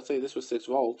 Because let's say this was 6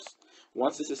 volts.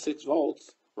 Once this is 6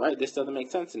 volts, right, this doesn't make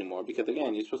sense anymore. Because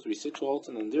again, you're supposed to be 6 volts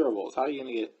and then 0 volts. How are you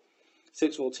going to get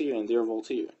 6 volts here and 0 volts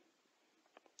here?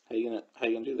 How are you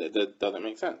going to do that? That doesn't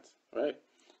make sense, right?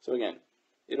 So again,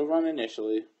 it'll run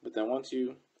initially, but then once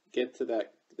you get to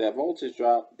that voltage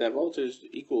drop, that voltage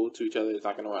equal to each other, it's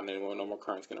not going to run anymore. No more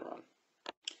current's going to run.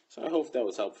 So I hope that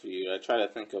was helpful for you. I try to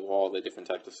think of all the different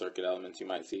types of circuit elements you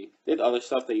might see. There's other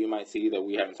stuff that you might see that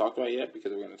we haven't talked about yet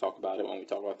because we're going to talk about it when we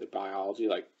talk about the biology,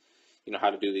 like, how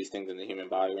to do these things in the human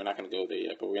body. We're not going to go there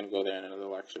yet, but we're going to go there in another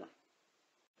lecture.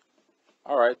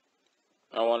 All right.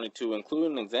 I wanted to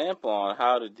include an example on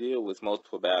how to deal with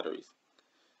multiple batteries.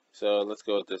 So let's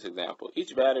go with this example.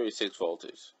 Each battery is 6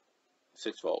 volts.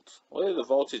 What is the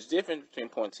voltage difference between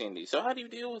point C and D? So how do you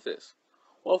deal with this?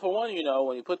 Well, for one,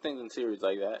 when you put things in series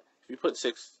like that, if you put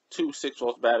two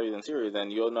 6-volt batteries in series, then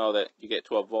you'll know that you get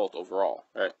 12 volts overall,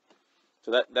 right?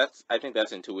 So I think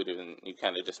that's intuitive, and you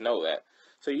kind of just know that.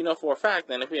 So you know for a fact,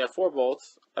 then if we have 4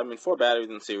 batteries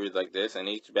in series like this, and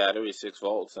each battery is 6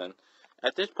 volts, and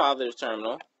at this positive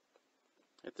terminal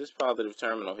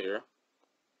here,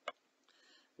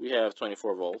 we have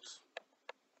 24 volts.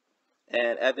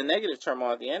 And at the negative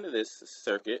terminal at the end of this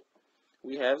circuit,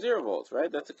 we have 0 volts,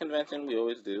 right? That's a convention we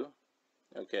always do.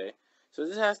 Okay, so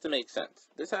this has to make sense.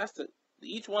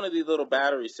 Each one of these little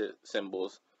battery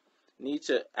symbols needs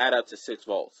to add up to 6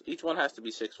 volts. Each one has to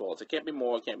be 6 volts. It can't be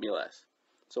more, it can't be less.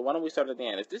 So why don't we start at the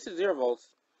end? If this is 0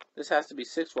 volts, this has to be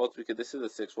 6 volts because this is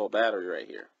a 6-volt battery right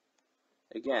here.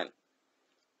 Again,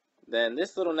 then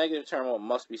this little negative terminal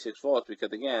must be 6 volts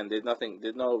because again, there's no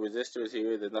resistors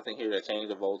here, there's nothing here to change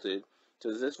the voltage.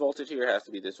 So this voltage here has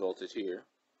to be this voltage here.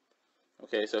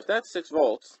 Okay, so if that's 6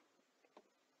 volts,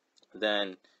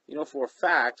 then for a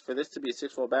fact, for this to be a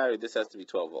 6-volt battery, this has to be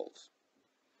 12 volts.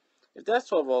 If that's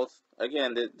 12 volts,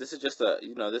 again, this is just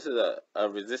this is a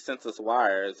resistanceless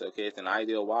wire. It's an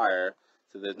ideal wire,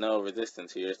 so there's no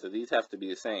resistance here. So these have to be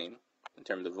the same in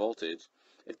terms of voltage.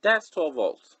 If that's 12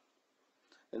 volts,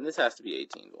 then this has to be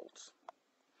 18 volts.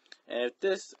 And if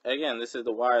this is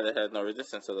the wire that has no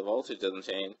resistance, so the voltage doesn't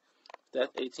change.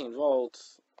 That's 18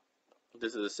 volts.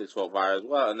 This is a 6-volt wire as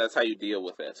well, and that's how you deal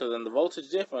with it. So then the voltage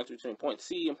difference between point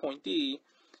C and point D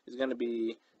is going to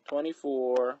be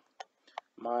 24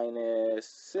 minus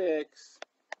 6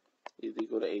 is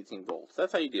equal to 18 volts.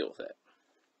 That's how you deal with it.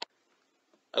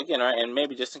 Again, right, and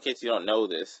maybe just in case you don't know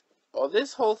this, well,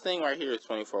 this whole thing right here is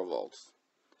 24 volts.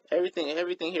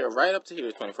 Everything here, right up to here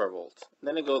is 24 volts.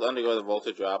 Then it undergoes a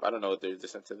voltage drop. I don't know what the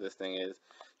resistance of this thing is.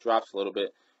 Drops a little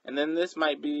bit. And then this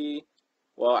might be,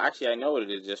 well, actually, I know what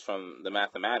it is just from the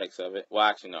mathematics of it. Well,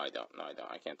 actually, no, I don't.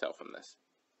 I can't tell from this.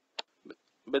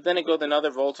 But then it goes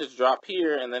another voltage drop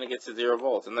here, and then it gets to 0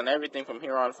 volts. And then everything from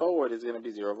here on forward is going to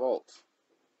be 0 volts.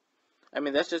 I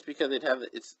mean, that's just because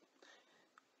it's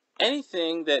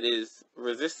anything that is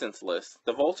resistanceless,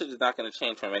 the voltage is not going to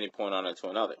change from any point on it to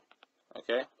another.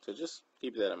 Okay? So just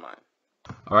keep that in mind.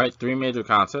 All right, 3 major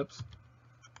concepts.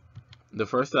 The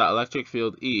first, electric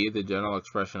field E, the general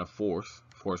expression of force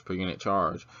per unit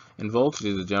charge, and voltage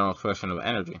is the general expression of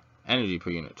energy per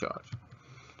unit charge.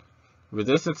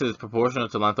 Resistance is proportional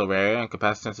to length over area, and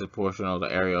capacitance is proportional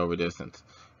to area over distance.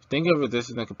 Think of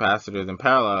resistors and capacitors in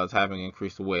parallel as having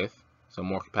increased width, so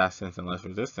more capacitance and less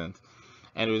resistance,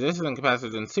 and resistors and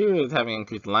capacitors in series as having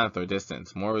increased length or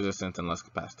distance, more resistance and less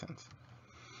capacitance.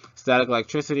 Static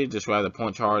electricity describes the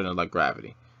point charge and is like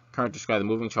gravity. Current describes the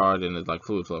moving charge and is like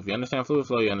fluid flow. If you understand fluid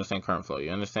flow, you understand current flow.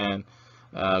 You understand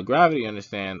gravity, you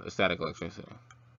understand static electricity.